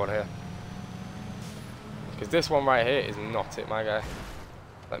there's a better one here. Because this one right here is not it, my guy.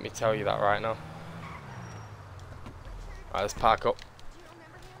 Let me tell you that right now. Alright, let's park up.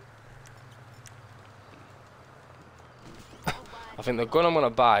 I think the gun I'm going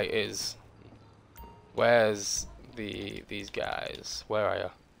to buy is... Where's these guys? Where are you?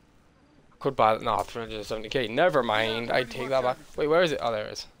 Could buy it. No, 370k. Never mind. I take that back. Wait, where is it? Oh, there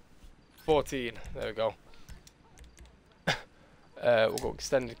it is. 14. There we go. We'll go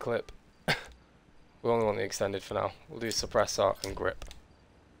extended clip. We only want the extended for now. We'll do suppressor and grip.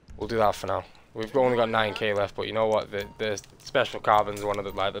 We'll do that for now. We've only got 9k left, but you know what? The special carbon is one of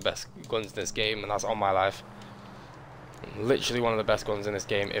the best guns in this game, and that's on my life. Literally one of the best guns in this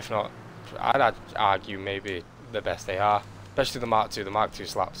game, if not, I'd argue maybe the best they are. Especially the Mark II. The Mark II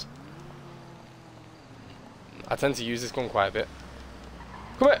slaps. I tend to use this gun quite a bit.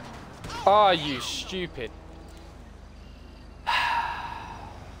 Come here! Oh, you stupid.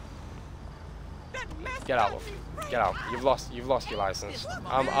 Get out, love. Get out. You've lost your license.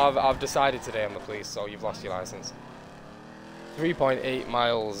 I've decided today I'm the police, so you've lost your license. 3.8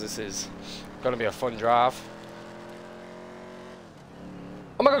 miles. This is gonna be a fun drive.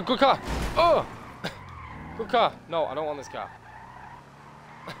 Oh my god, good car! Oh! Good car. No, I don't want this car.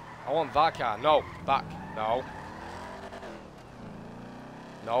 I want that car. No, back. No.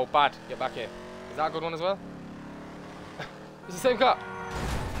 No, bad. Get back here. Is that a good one as well? It's the same car.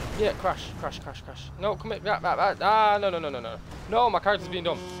 Yeah, crash, crash, crash, crash. No, come here. Ah, no, no, no, no, no. No, my character's being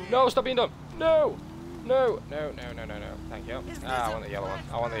dumb. No, stop being dumb. No. No, no, no, no, no, no. Thank you. Ah, I want the yellow one.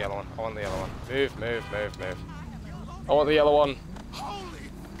 I want the yellow one. I want the yellow one. Move, move, move, move. I want the yellow one.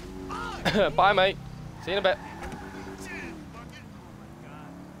 Bye, mate. See you in a bit.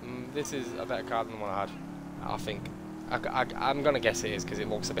 This is a better car than the one I had. I think. I'm going to guess it is because it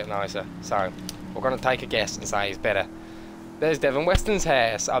looks a bit nicer. So, we're going to take a guess and say it's better. There's Devon Weston's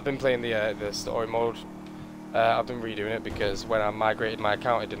hair. So I've been playing the story mode. I've been redoing it because when I migrated my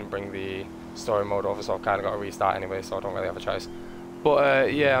account, it didn't bring the story mode over, so I've kind of got to restart anyway, so I don't really have a choice.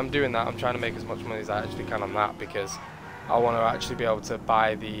 But yeah, I'm doing that. I'm trying to make as much money as I actually can on that because I want to actually be able to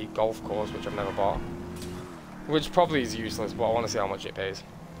buy the golf course, which I've never bought. Which probably is useless, but I want to see how much it pays.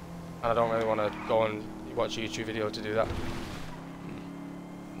 And I don't really want to go and watch a YouTube video to do that.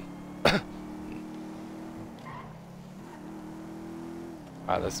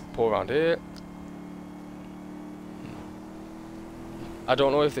 Alright, let's pull around here. I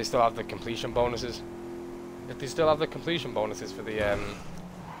don't know if they still have the completion bonuses. If they still have the completion bonuses for the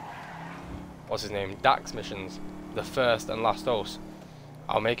what's his name, Dax missions, the first and last dose,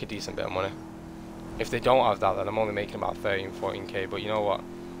 I'll make a decent bit of money. If they don't have that, then I'm only making about 13, 14k, but you know what?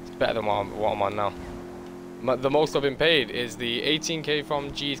 It's better than what I'm on now. The most I've been paid is the 18k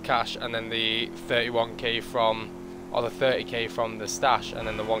from G's Cash, and then the 31k from, or the 30k from the stash, and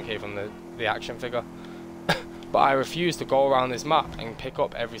then the 1k from the action figure. But I refuse to go around this map and pick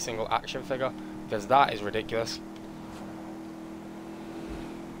up every single action figure, because that is ridiculous.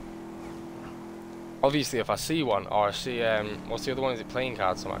 Obviously, if I see one, or I see, what's the other one? Is it playing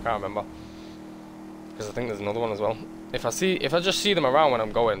cards? Something I can't remember. Because I think there's another one as well. If I just see them around when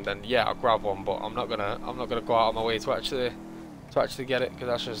I'm going, then yeah, I'll grab one. But I'm not gonna go out of my way to actually get it,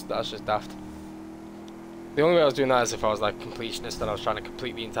 because that's just daft. The only way I was doing that is if I was like completionist and I was trying to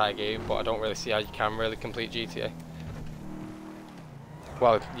complete the entire game, but I don't really see how you can really complete GTA.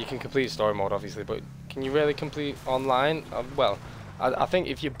 Well, you can complete story mode obviously, but can you really complete online? Well, I think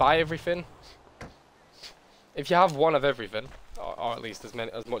if you buy everything, if you have one of everything, or at least as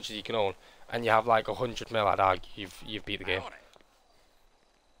much as you can own, and you have like 100 mil, I'd argue you've beat the game.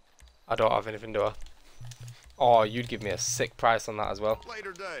 I don't have anything, do I? Oh, you'd give me a sick price on that as well.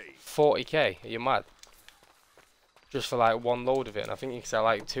 40k? Are you mad? Just for like one load of it, and I think you can sell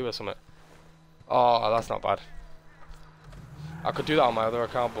like 2 or something. Oh, that's not bad. I could do that on my other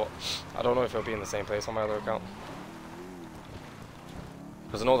account, but I don't know if it'll be in the same place on my other account.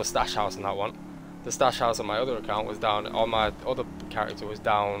 Because I know the stash house in that one. The stash house on my other account was down, on my other character was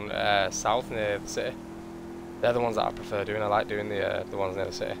down south near the city. They're the ones that I prefer doing. I like doing the ones near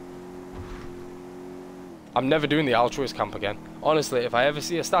the city. I'm never doing the altruist camp again. Honestly, if I ever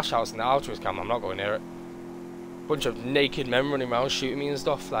see a stash house in the altruist camp, I'm not going near it. Bunch of naked men running around shooting me and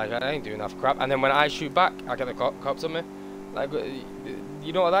stuff. Like, I ain't doing that for crap. And then when I shoot back, I get the cops on me. Like,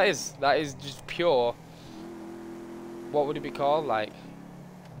 you know what that is? That is just pure. What would it be called? Like,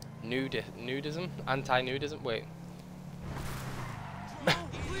 nudism? Anti-nudism? Wait.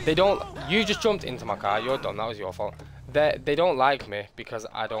 They don't. You just jumped into my car. You're done. That was your fault. They don't like me because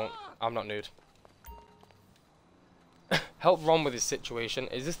I'm not nude. Help Ron with his situation.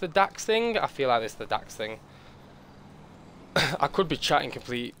 Is this the Dax thing? I feel like this is the Dax thing. I could be chatting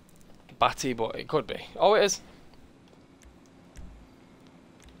complete batty, but it could be. Oh, it is.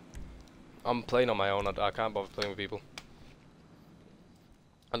 I'm playing on my own. I can't bother playing with people.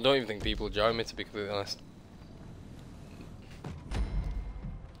 I don't even think people join me, to be completely honest.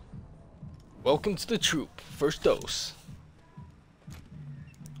 Welcome to the troop. First dose.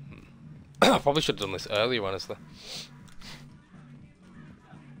 I probably should have done this earlier, honestly.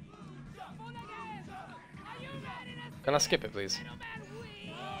 Can I skip it, please?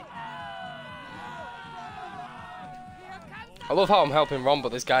 I love how I'm helping Ron,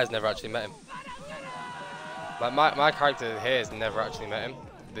 but this guy's never actually met him. Like, my character here has never actually met him.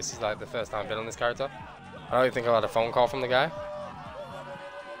 This is like the first time I've been on this character. I don't even think I had a phone call from the guy.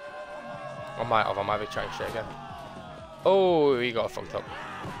 I might be chatting shit again. Oh, he got fucked up.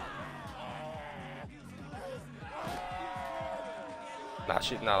 Nah,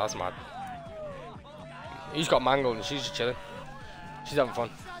 that's mad. He's got mangled and she's just chilling. She's having fun.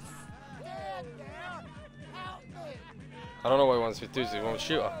 I don't know what he wants me to do. Does he want to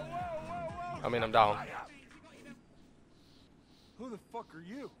shoot her? I mean, I'm down. Who the fuck are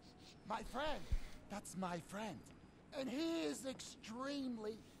you? My friend. That's my friend. And he is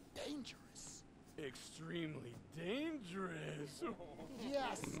extremely dangerous. extremely dangerous.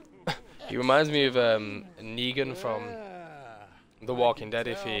 Yes. He reminds me of Negan from The Walking Dead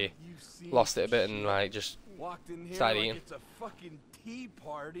if he lost it a bit and like just walked in here started like eating. it's a fucking tea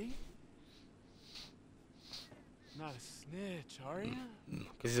party. Not a snitch, are you?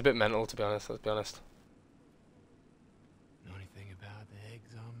 Because he's a bit mental, to be honest. Let's be honest. Know anything about the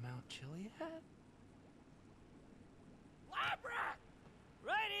eggs on Mount Chiliad? Labrat!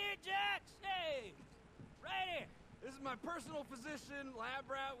 Right here, Jax! Hey! Right here! This is my personal physician.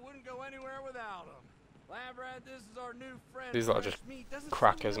 Labrat wouldn't go anywhere without him. Labrat, this is our new friend. These lot are Fresh just meat. Doesn't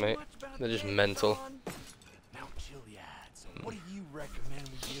crackers, seem to know mate. much about They're the just eggs mental. on Mount Chiliad. So what do you recommend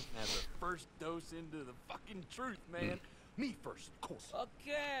we give him as a first dose into the fucking truth, man? Me first, of course.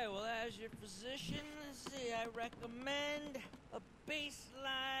 Okay, well, as your physician, let's see, I recommend a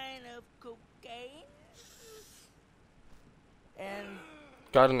baseline of cocaine. And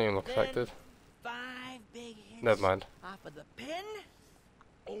Guy doesn't even look then affected. 5 big hits Never mind. off of the pen.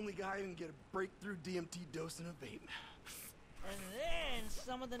 Only guy who can get a breakthrough DMT dose in a vape. And then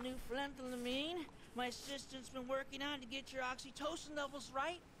some of the new phenethylamine my assistant's been working on to get your oxytocin levels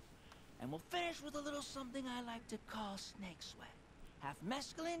right. And we'll finish with a little something I like to call snake sweat. Half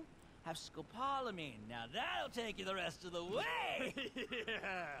mescaline, half scopolamine. Now that'll take you the rest of the way.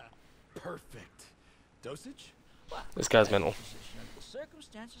 Yeah. Perfect. Dosage? Well, This guy's as mental. a physician under the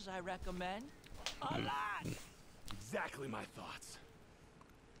circumstances, I recommend a lot. Exactly my thoughts.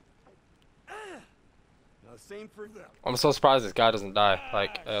 Now the same for them. I'm so surprised this guy doesn't die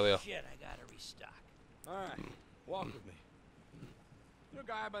like Ah, earlier. Shit, I gotta restock. Alright, walk with me. You know a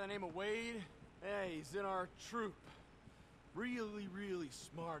guy by the name of Wade? Hey, he's in our troop. Really, really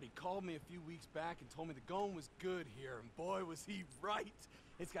smart. He called me a few weeks back and told me the going was good here, and boy was he right.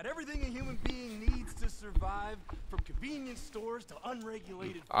 It's got everything a human being needs to survive, from convenience stores to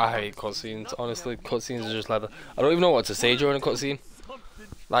unregulated I hate pharmacies. cutscenes. Honestly, cutscenes are just leather. I don't even know what to say during a cutscene.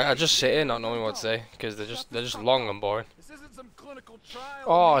 Like I just sit here not knowing what to say because they're just long and boring. This isn't some clinical trial.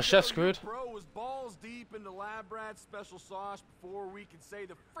 Oh, amigo. chef Your screwed. Bro was balls deep into lab rat's special sauce before we could say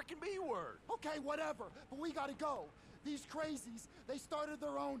the frickin' B word. Okay, whatever. But we gotta go. These crazies, they started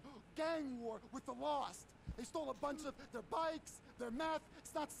their own gang war with the Lost. They stole a bunch of their bikes, their meth.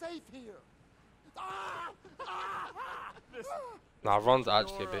 It's not safe here. Ah! Ah! Ah! Nah, Ron's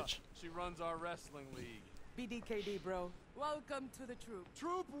actually a Nora, bitch. She runs our wrestling league. BDKD, bro. Welcome to the troop.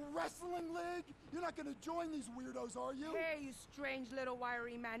 Troop Wrestling League? You're not gonna join these weirdos, are you? Hey, you strange little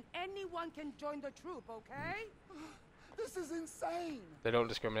wiry man. Anyone can join the troop, okay? This is insane. They don't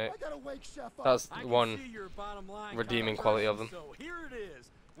discriminate. I gotta wake Chef up. That's I the can one see your bottom line redeeming kind quality of them. So here it is.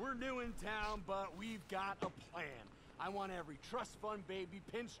 We're new in town, but we've got a plan. I want every trust fund baby,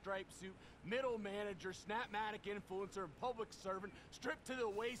 pinstripe suit, middle manager, snapmatic influencer, and public servant stripped to the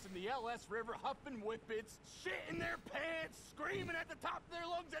waist in the LS River, huffing whippets, shit in their pants, screaming at the top of their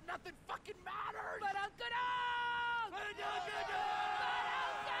lungs that nothing fucking matters.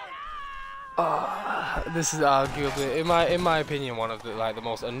 This is arguably, in my opinion, one of the the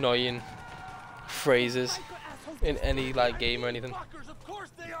most annoying phrases in any game or anything. Fuckers, of course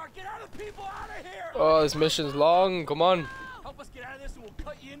they are. Get out of people out of here. Oh, this mission's long. Come on. Help us get out of this and we'll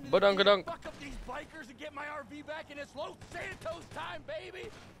cut you into Badunk, the badunk. fuck up these bikers and get my RV back in its Los Santos time, baby.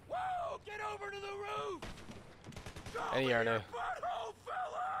 Whoa, get over to the roof. Any Go year for your now. butthole,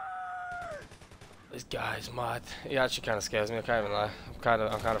 fellas. This guy's mad. He actually kind of scares me. I can't even lie. I'm kind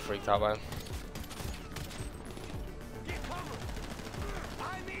of freaked out by him. Get cover.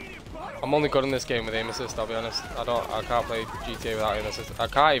 I need it, buddy. I'm only good in this game with aim assist. I'll be honest. I can't play GTA without aim assist. I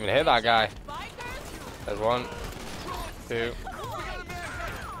can't even hit that guy. There's one, two.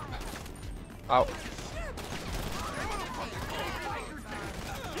 Ow.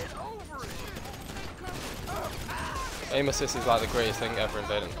 Aim assist is like the greatest thing ever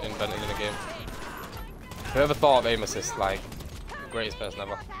invented in a game. Whoever thought of aim assist, like, the greatest person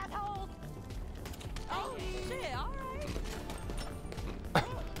ever. Oh, shit, alright.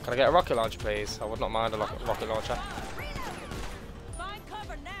 Can I get a rocket launcher, please? I would not mind a rocket launcher. Find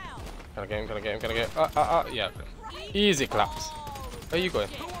cover now. Can I get him? Can I get him? Can I get? Yeah. Easy claps. Where are you going?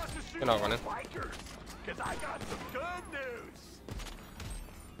 Who wants to shoot You're not those running. bikers? 'Cause I got some good news.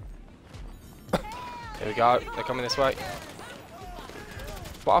 Here we go. They're coming this way.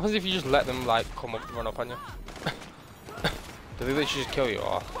 What happens if you just let them come up, run up on you? Do they literally just kill you,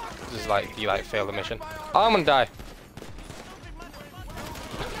 or just do you fail the mission? Oh, I'm gonna die.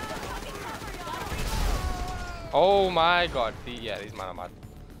 Oh my god. Yeah, these men are mad.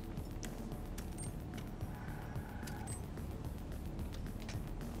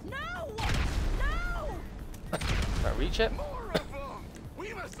 No! No! Can I reach it? More of them.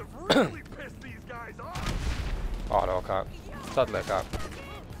 We must have really pissed these guys off. Oh no, I can't. Sadly, I can't.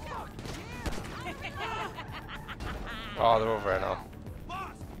 Oh, they're over here now.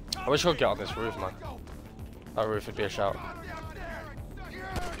 I wish I could get on this roof, man. That roof would be a shout.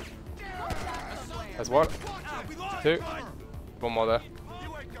 There's one. Two. One more there.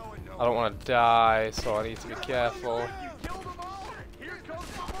 I don't want to die, so I need to be careful.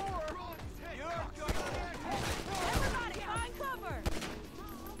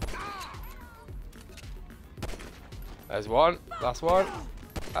 There's one. Last one.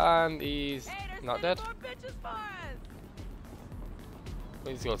 And he's not dead.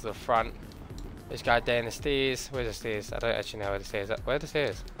 We need to go to the front. This guy down the stairs. Where's the stairs? I don't actually know where the stairs are. Where are the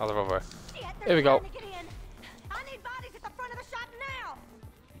stairs? Oh, they're over here. Here we go. I need bodies at the front of the shop now.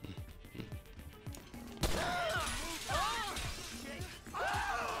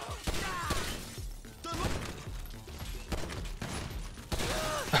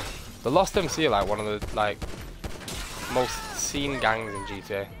 The Lost MC are like one of the most seen gangs in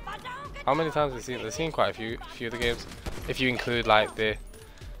GTA. How many times have you seen? They've seen quite a few of the games. If you include like the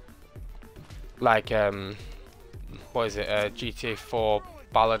what is it? GTA 4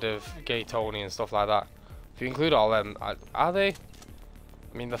 Ballad of Gay Tony and stuff like that. If you include all them, are they?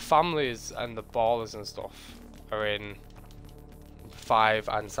 I mean, the families and the ballers and stuff are in 5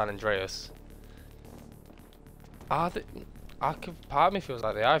 and San Andreas. Are they? Part of me feels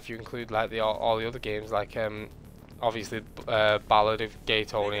like they are if you include like all the other games, like obviously Ballad of Gay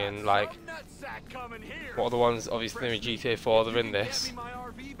Tony and like what are the ones obviously in GTA 4 they're in this.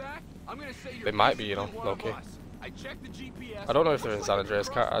 They might be, you know, low-key. I don't know if they're in San Andreas.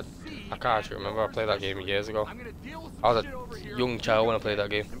 I can't actually remember. I played that game years ago. I was a young child when I played that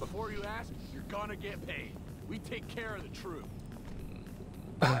game. And before you ask, you're gonna get paid. We take care of the truth.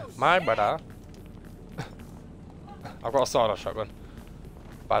 My brother. I've got a sword or shotgun.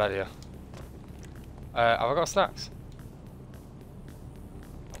 Bad idea. Have I got snacks?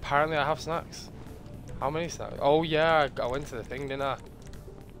 Apparently I have snacks. How many snacks? Oh yeah, I went to the thing, didn't I?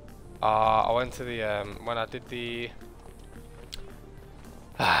 I went to the when I did the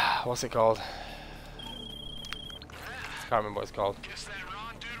what's it called? Can't remember what it's called.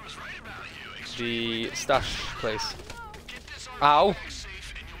 The stash place. Ow!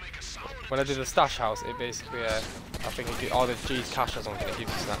 When I did the stash house, it basically I think it gives all the G's cash or something. It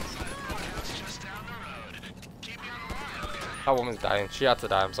gives you snacks. That woman's dying. She had to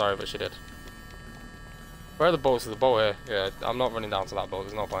die. I'm sorry, but she did. Where are the boats? There's a boat here. Yeah, I'm not running down to that boat.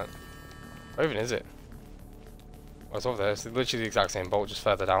 There's no point. Where even is it? Oh, it's over there. It's literally the exact same boat, just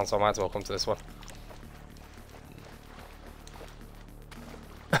further down, so I might as well come to this one.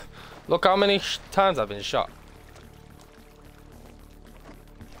 Look how many times I've been shot.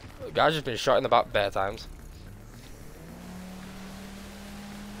 The guy's just been shot in the back bare times.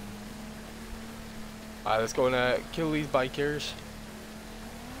 Alright, let's go and kill these bikers.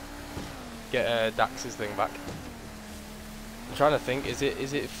 Get Dax's thing back. I'm trying to think, is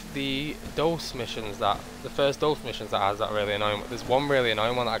it the dose missions that, the first dose missions that has that really annoying? There's one really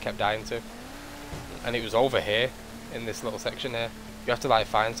annoying one that I kept dying to. And it was over here, in this little section here. You have to like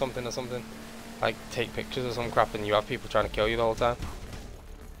find something or something. Like take pictures or some crap and you have people trying to kill you the whole time.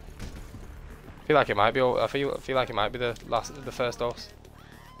 I feel like it might be, I feel like it might be the first dose.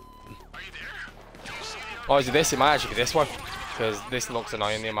 Or is it this? It might actually be this one. Because this looks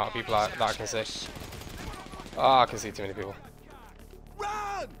annoying, the amount of people that I can see. Oh, I can see too many people.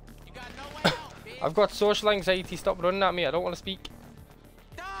 Run! I've got social anxiety, stop running at me, I don't want to speak.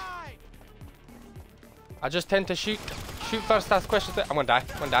 Die! I just tend to shoot first, ask questions. I'm gonna die,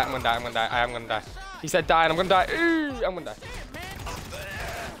 I'm gonna die, I'm gonna die, I'm gonna die, I am gonna die. He said die and I'm gonna die. Ooh, I'm gonna die.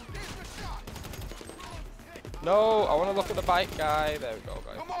 No, I wanna look at the bike guy. There we go,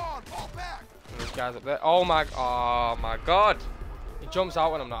 guys. Come on, fall back! This guy's up there. Oh my god. He jumps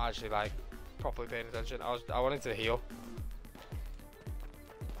out when I'm not actually like properly paying attention. I wanted to heal.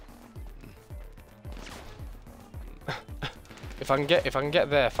 If I can get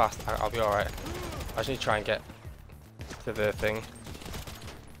there fast, I'll be alright. I just need to try and get to the thing.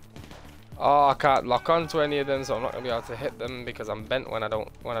 Oh, I can't lock onto any of them, so I'm not gonna be able to hit them because I'm bent when I don't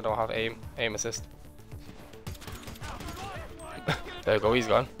have aim assist. There we go, he's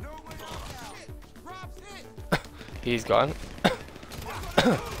gone. He's gone.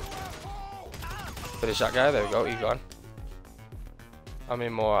 Finish that guy, there we go, he's gone. How many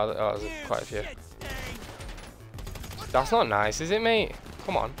more are there? Oh, there's quite a few. That's not nice, is it, mate?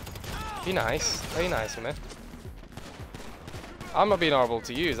 Come on. Be nice. Be nice with me. I'm not being horrible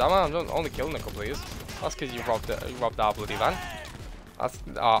to you, I'm only killing a couple of you. That's because you robbed our bloody van. That's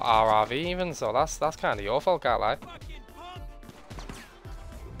our RV even, so that's kind of your fault, can't lie.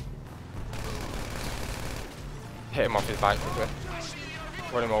 Hit him off his bike quickly.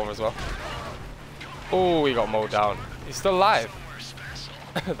 Run him over as well. Oh, he got mowed down. He's still alive.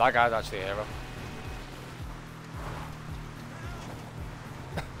 That guy's actually a hero.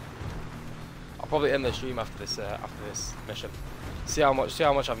 I'll probably end the stream after this mission. See how much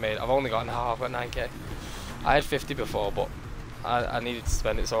I've made. I've only got now. I've got 9k. I had 50 before, but I needed to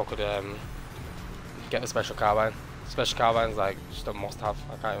spend it so I could get the special carbine. Special carbine's like just a must-have.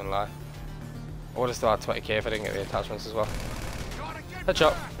 I can't even lie. I would have still had 20k if I didn't get the attachments as well.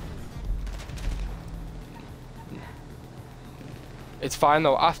 Headshot. It's fine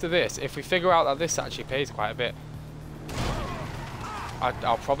though. After this, if we figure out that this actually pays quite a bit,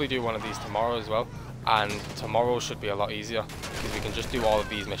 I'll probably do one of these tomorrow as well. And tomorrow should be a lot easier because we can just do all of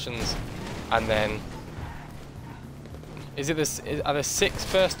these missions. And then, are there 6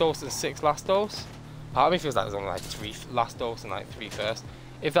 first dose and 6 last dose? Part of me feels like there's only like 3 last dose and like 3 first.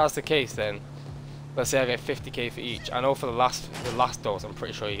 If that's the case, then let's say I get 50k for each. I know for the last dose, I'm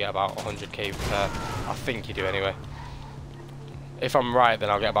pretty sure you get about 100k per. I think you do anyway. If I'm right,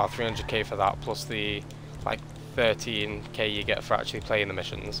 then I'll get about 300k for that, plus the like 13k you get for actually playing the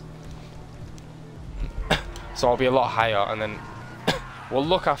missions. So I'll be a lot higher, and then we'll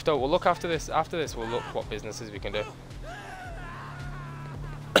look after this. After this, we'll look what businesses we can do.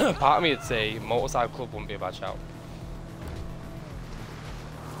 Part of me would say motorcycle club wouldn't be a bad shout.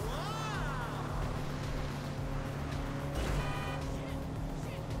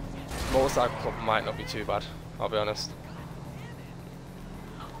 Motorcycle club might not be too bad, I'll be honest.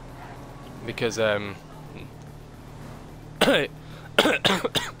 Because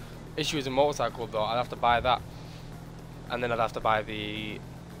issue is a motorcycle though, I'd have to buy that, and then I'd have to buy the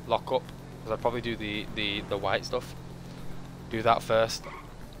lockup, because I'd probably do the white stuff. Do that first.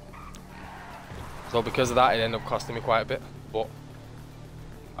 So because of that, it ended up costing me quite a bit, but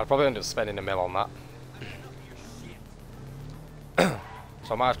I'd probably end up spending $1 million on that.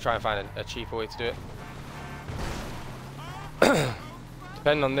 So I might have to try and find a cheaper way to do it.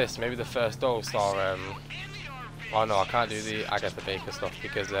 Depending on this, maybe the first dose or oh no, I can't do I guess the Baker stuff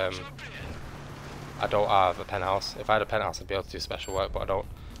because I don't have a penthouse. If I had a penthouse, I'd be able to do special work, but I don't.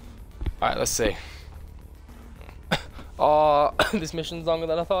 Alright, let's see. Oh, this mission's longer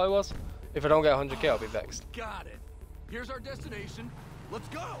than I thought it was. If I don't get 100k, I'll be vexed. Got it. Here's our destination. Let's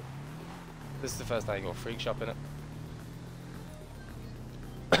go. This is the first time you go freak shopping it.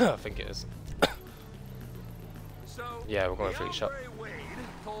 I think it is. So, yeah, we're going freak shop.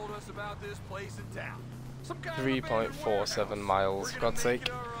 Told us about this place in town. 3.47 miles, for God's sake.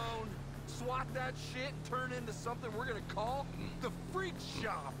 Swat that shit and turn into something we're gonna call the freak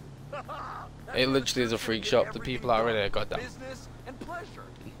shop. It literally is a freak shop. The people that are in it, goddamn. Business and pleasure.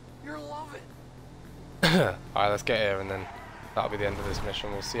 You'll love it. Alright, let's get here and then that'll be the end of this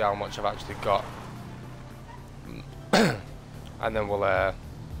mission. We'll see how much I've actually got. And then we'll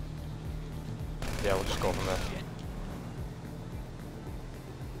yeah, we'll just go from there.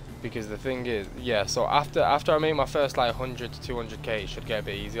 Because the thing is, yeah, so after I make my first like 100 to 200k, it should get a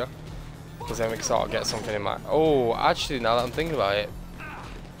bit easier. Because then we can sort of get something in my... Oh, actually, now that I'm thinking about it,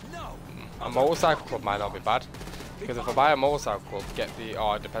 a motorcycle club might not be bad. Because if I buy a motorcycle club, get the...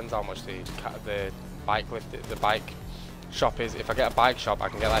 Oh, it depends how much the bike lift, the bike shop is. If I get a bike shop, I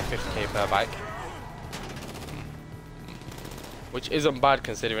can get like 50k per bike. Which isn't bad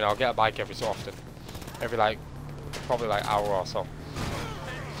considering I'll get a bike every so often. Every like, probably like hour or so.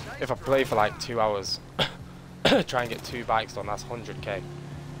 If I play for like 2 hours, try and get 2 bikes done, that's 100k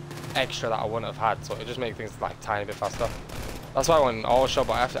extra that I wouldn't have had. So it just makes things like tiny bit faster. That's why I want an auto shop,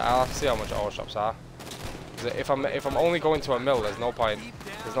 but I'll have to see how much auto shops are. If I'm only going to a mill, there's no point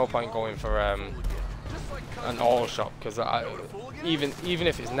going for an auto shop, because even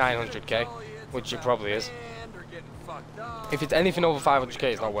if it's 900k, which it probably is, if it's anything over 500k,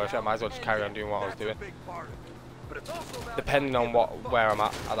 it's not worth it. I might as well just carry on doing what I was doing, depending on where I'm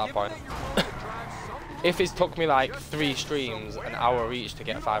at that point. If it's took me like 3 streams, an hour each to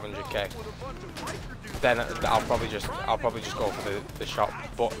get 500k, then I'll probably just go for the shop.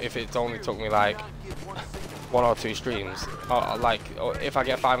 But if it's only took me like 1 or 2 streams, or if I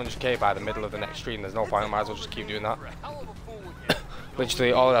get 500k by the middle of the next stream, there's no point. I might as well just keep doing that.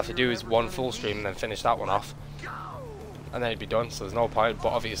 Literally, all I have to do is 1 full stream and then finish that one off, and then it'd be done. So there's no point. But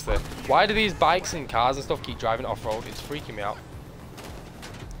obviously, why do these bikes and cars and stuff keep driving off road? It's freaking me out.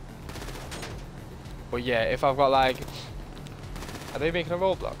 But yeah, if I've got like, are they making a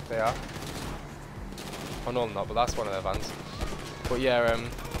roadblock? They are. Oh no, I'm not. But that's one of their vans. But yeah,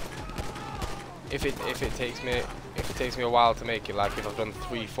 if it takes me a while to make it, like if I've done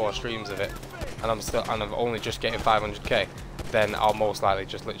 3-4 streams of it, and I'm only just getting 500k, then I'll most likely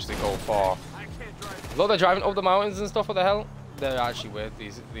just literally go for Look, they're driving up the mountains and stuff. What the hell? They're actually weird.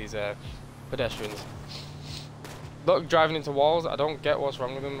 These pedestrians. Look, driving into walls. I don't get what's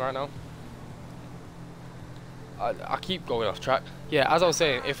wrong with them right now. I keep going off track. Yeah, as I was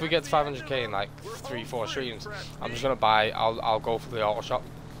saying, if we get to 500k in like 3-4 streams, I'm just gonna buy. I'll go for the auto shop,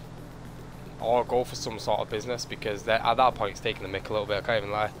 or go for some sort of business, because at that point it's taking the mick a little bit. I can't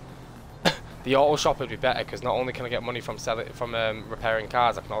even lie. The auto shop would be better, because not only can I get money from repairing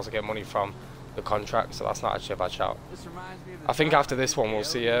cars, I can also get money from the contract. So that's not actually a bad shout. I think after this one we'll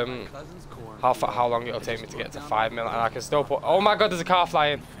see how long it'll take me to get to 5 mil, and I can still put. Oh my god, there's a car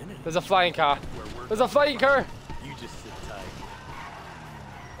flying. There's a flying car. There's a flying car. You just sit tight.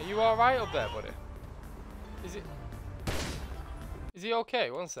 Are you alright up there, buddy? Is he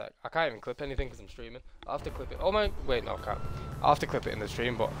okay? One sec. I can't even clip anything because I'm streaming. I'll have to clip it. Oh my, wait, no, I can't. I'll have to clip it in the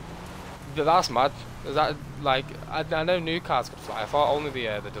stream, but that's mad. Is that like, I know new cars could fly. I thought only the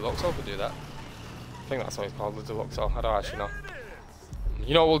Deluxo could do that. I think that's what it's called, the Deluxo. I don't actually know.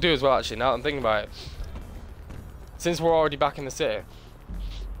 You know what we'll do as well, actually, now that I'm thinking about it. Since we're already back in the city,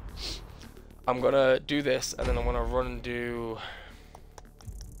 I'm gonna do this, and then I'm gonna run and do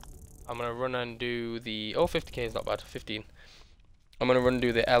the 50k is not bad, 15. I'm gonna run and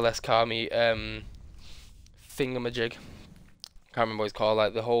do the LS car meet thingamajig. Can't remember what it's called,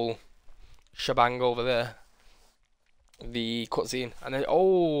 like the whole shebang over there. The cutscene, and then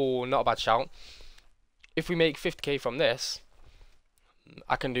not a bad shout. If we make 50k from this,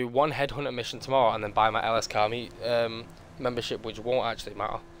 I can do one headhunter mission tomorrow, and then buy my LS car meet membership, which won't actually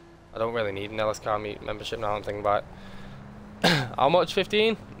matter. I don't really need an LS car meet membership now I'm thinking about it. How much?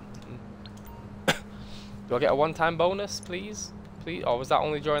 15? Do I get a one-time bonus, please? Please? Or was that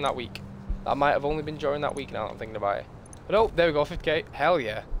only during that week? That might have only been during that week now I'm thinking about it. But oh, there we go, 50k. Hell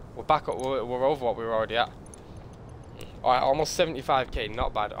yeah. We're back up, we're over what we were already at. Alright, almost 75k,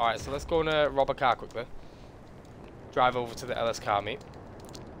 not bad. Alright, so let's go and rob a car quickly. Drive over to the LS car meet.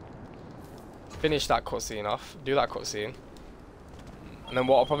 Finish that cutscene off. Do that cutscene. And then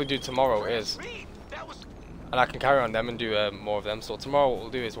what I'll probably do tomorrow is, and I can carry on them and do more of them. So tomorrow what we'll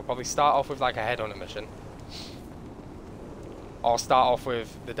do is we'll probably start off with like a headhunter mission, or start off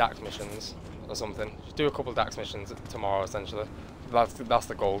with the DAX missions or something. Just do a couple of DAX missions tomorrow essentially. That's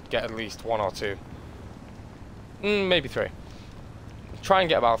the goal. Get at least 1 or 2, maybe 3. Try and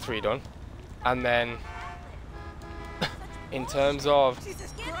get about 3 done, and then in terms of,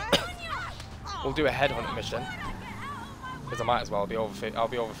 we'll do a headhunter mission. Because I might as well be over. I'll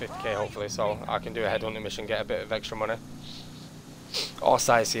be over 50k hopefully, so I can do a headhunting mission, get a bit of extra money, or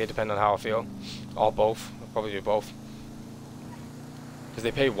sightseer depending on how I feel, or both. I'll probably do both. Because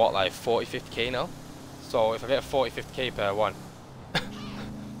they pay what, like 40-50k now. So if I get 40-50k per one,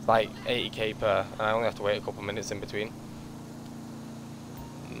 it's like 80k per, and I only have to wait a couple minutes in between.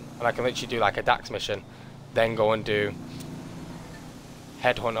 And I can literally do like a DAX mission, then go and do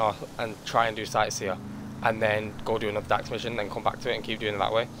headhunter and try and do sightseer, and then go do another DAX mission, then come back to it and keep doing it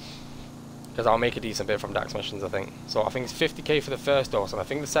that way. Because I'll make a decent bit from DAX missions, I think. So I think it's 50k for the first dose, and I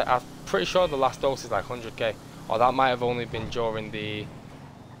think I'm pretty sure the last dose is like 100k. Or that might have only been during the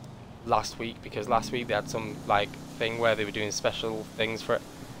last week, because last week they had some like thing where they were doing special things for it,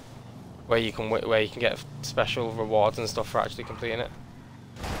 where you can get special rewards and stuff for actually completing it.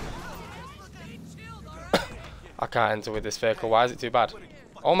 I can't enter with this vehicle. Why is it too bad?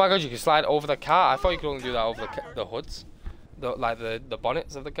 Oh my god, you can slide over the car. I thought you could only do that over the hoods, like the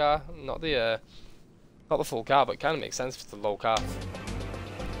bonnets of the car, not the full car. But it kind of makes sense if it's a low car.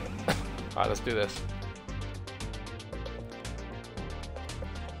 Alright, let's do this.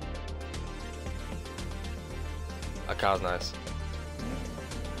 That car's nice.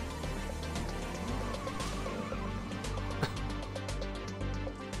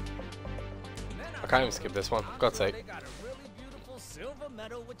 I can't even skip this one. God's sake. Silver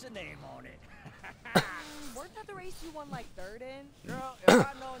medal with your name on it. Weren't that the race you won like 3rd in? Girl, if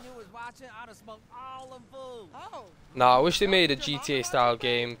I'd known you was watching, I'd have smoked all them fools. Oh. No, I wish they made a GTA style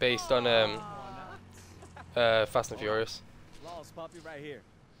game based on Fast and Furious. Lost puppy right here.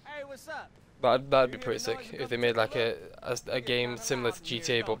 Hey, what's up? That'd be pretty sick if they made like a game similar to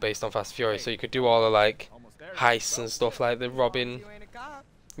GTA but based on Fast and Furious, so you could do all the like heists and stuff, like the robbing.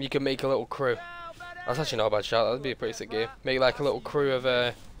 You could make a little crew. That's actually not a bad shot. That'd be a pretty sick game. Make like a little crew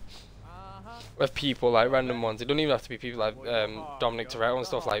of people, like random ones. It don't even have to be people like Dominic Toretto and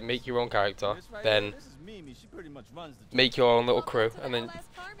stuff. Like make your own character, then make your own little crew, and then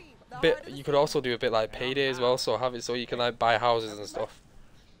you could also do a bit like Payday as well. So have it so you can like buy houses and stuff.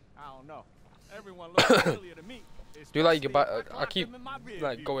 I don't know. Everyone looks familiar to me. Do like you can buy. I keep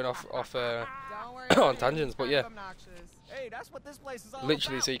like going off on tangents, but yeah. Hey, that's what this place is all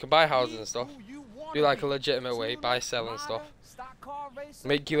Literally, about. so you can buy houses and stuff. Who you wanna Do like a be. legitimate way, buy, sell and Model, stuff. stock car racer,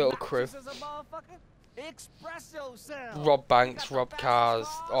 Make your little crew. obnoxious as a motherfucker, espresso sound. Rob banks, Got the rob fastest cars,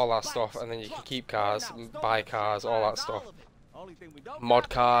 all that bikes, stuff, and then you can trucks, keep cars, burnouts, buy donuts, cars, all that all stuff. of it. Only thing we don't Mod got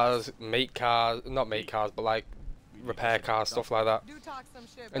cars, make cars, not make cars, but like repair cars, stuff like that. Do talk some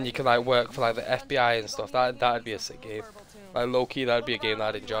shit, And you but can like work for like the FBI and stuff. That'd be a sick game. Like low key, that'd be a game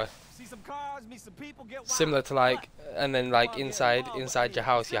that I'd enjoy. See some cars, meet some people, get wild. Similar to like, and then like inside your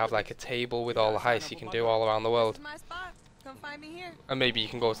house, you have like a table with all the heists you can do all around the world. my spot. Come find me here. And maybe you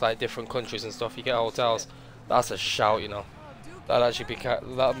can go to like different countries and stuff. You get hotels. That's a shout, you know. That'd actually be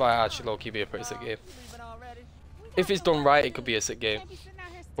that might actually low key be a pretty sick game. If it's done right, it could be a sick game.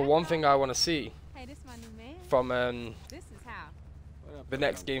 But one thing I want to see from the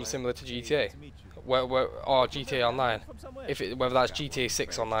next game similar to GTA, or GTA Online, whether that's GTA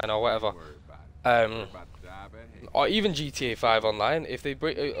 6 Online or whatever, or even GTA 5 Online, if they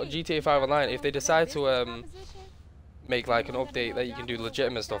bring GTA 5 Online, if they decide to make like an update that you can do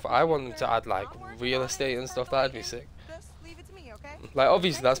legitimate stuff, I want them to add like real estate and stuff. That'd be sick. Just leave it to me, okay? Like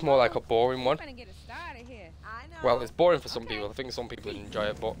obviously that's more like a boring one. I know. Well, it's boring for some people. I think some people enjoy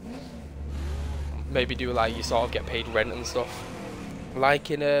it, but maybe do like you sort of get paid rent and stuff.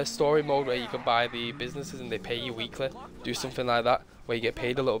 Like in a story mode where you can buy the businesses and they pay you weekly. Do something like that where you get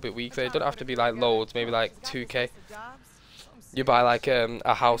paid a little bit weekly. It don't have to be like loads, maybe like 2k. You buy like a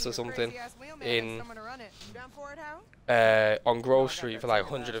house or something in on Grove Street for like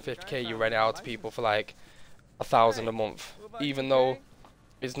 150k. You rent it out to people for like 1,000 a month. Even though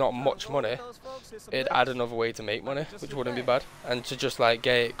it's not much money, it'd add another way to make money, which wouldn't be bad, and to just like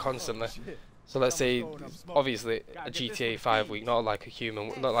get it constantly. So let's say, obviously, a GTA 5 week, not like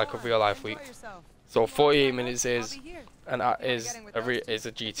not like a real life week. So 48 minutes is a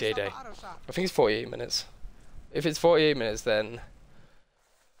GTA day. I think it's 48 minutes. If it's 48 minutes, then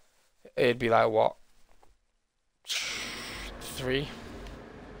it'd be like what, 3-4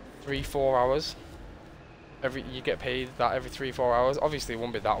 hours. You get paid that every 3-4 hours. Obviously, it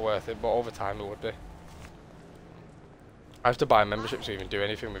wouldn't be that worth it, but over time it would be. I have to buy a membership to even do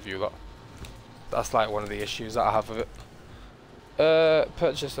anything with you lot. That's like one of the issues that I have with it.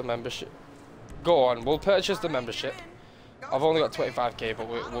 Purchase the membership. Go on, we'll purchase the membership. I've only got 25k, but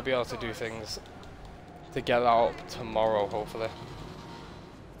we'll be able to do things to get that up tomorrow, hopefully.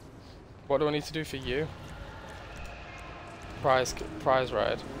 What do I need to do for you? Prize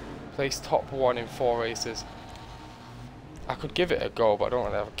ride. Place top 1 in 4 races. I could give it a go, but I don't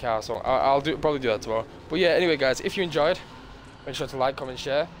really have a car, so I'll probably do that tomorrow. But yeah, anyway guys, if you enjoyed, make sure to like, comment,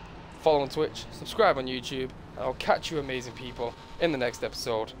 share, follow on Twitch, subscribe on YouTube, and I'll catch you amazing people in the next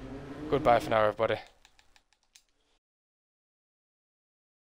episode. Goodbye for now, everybody.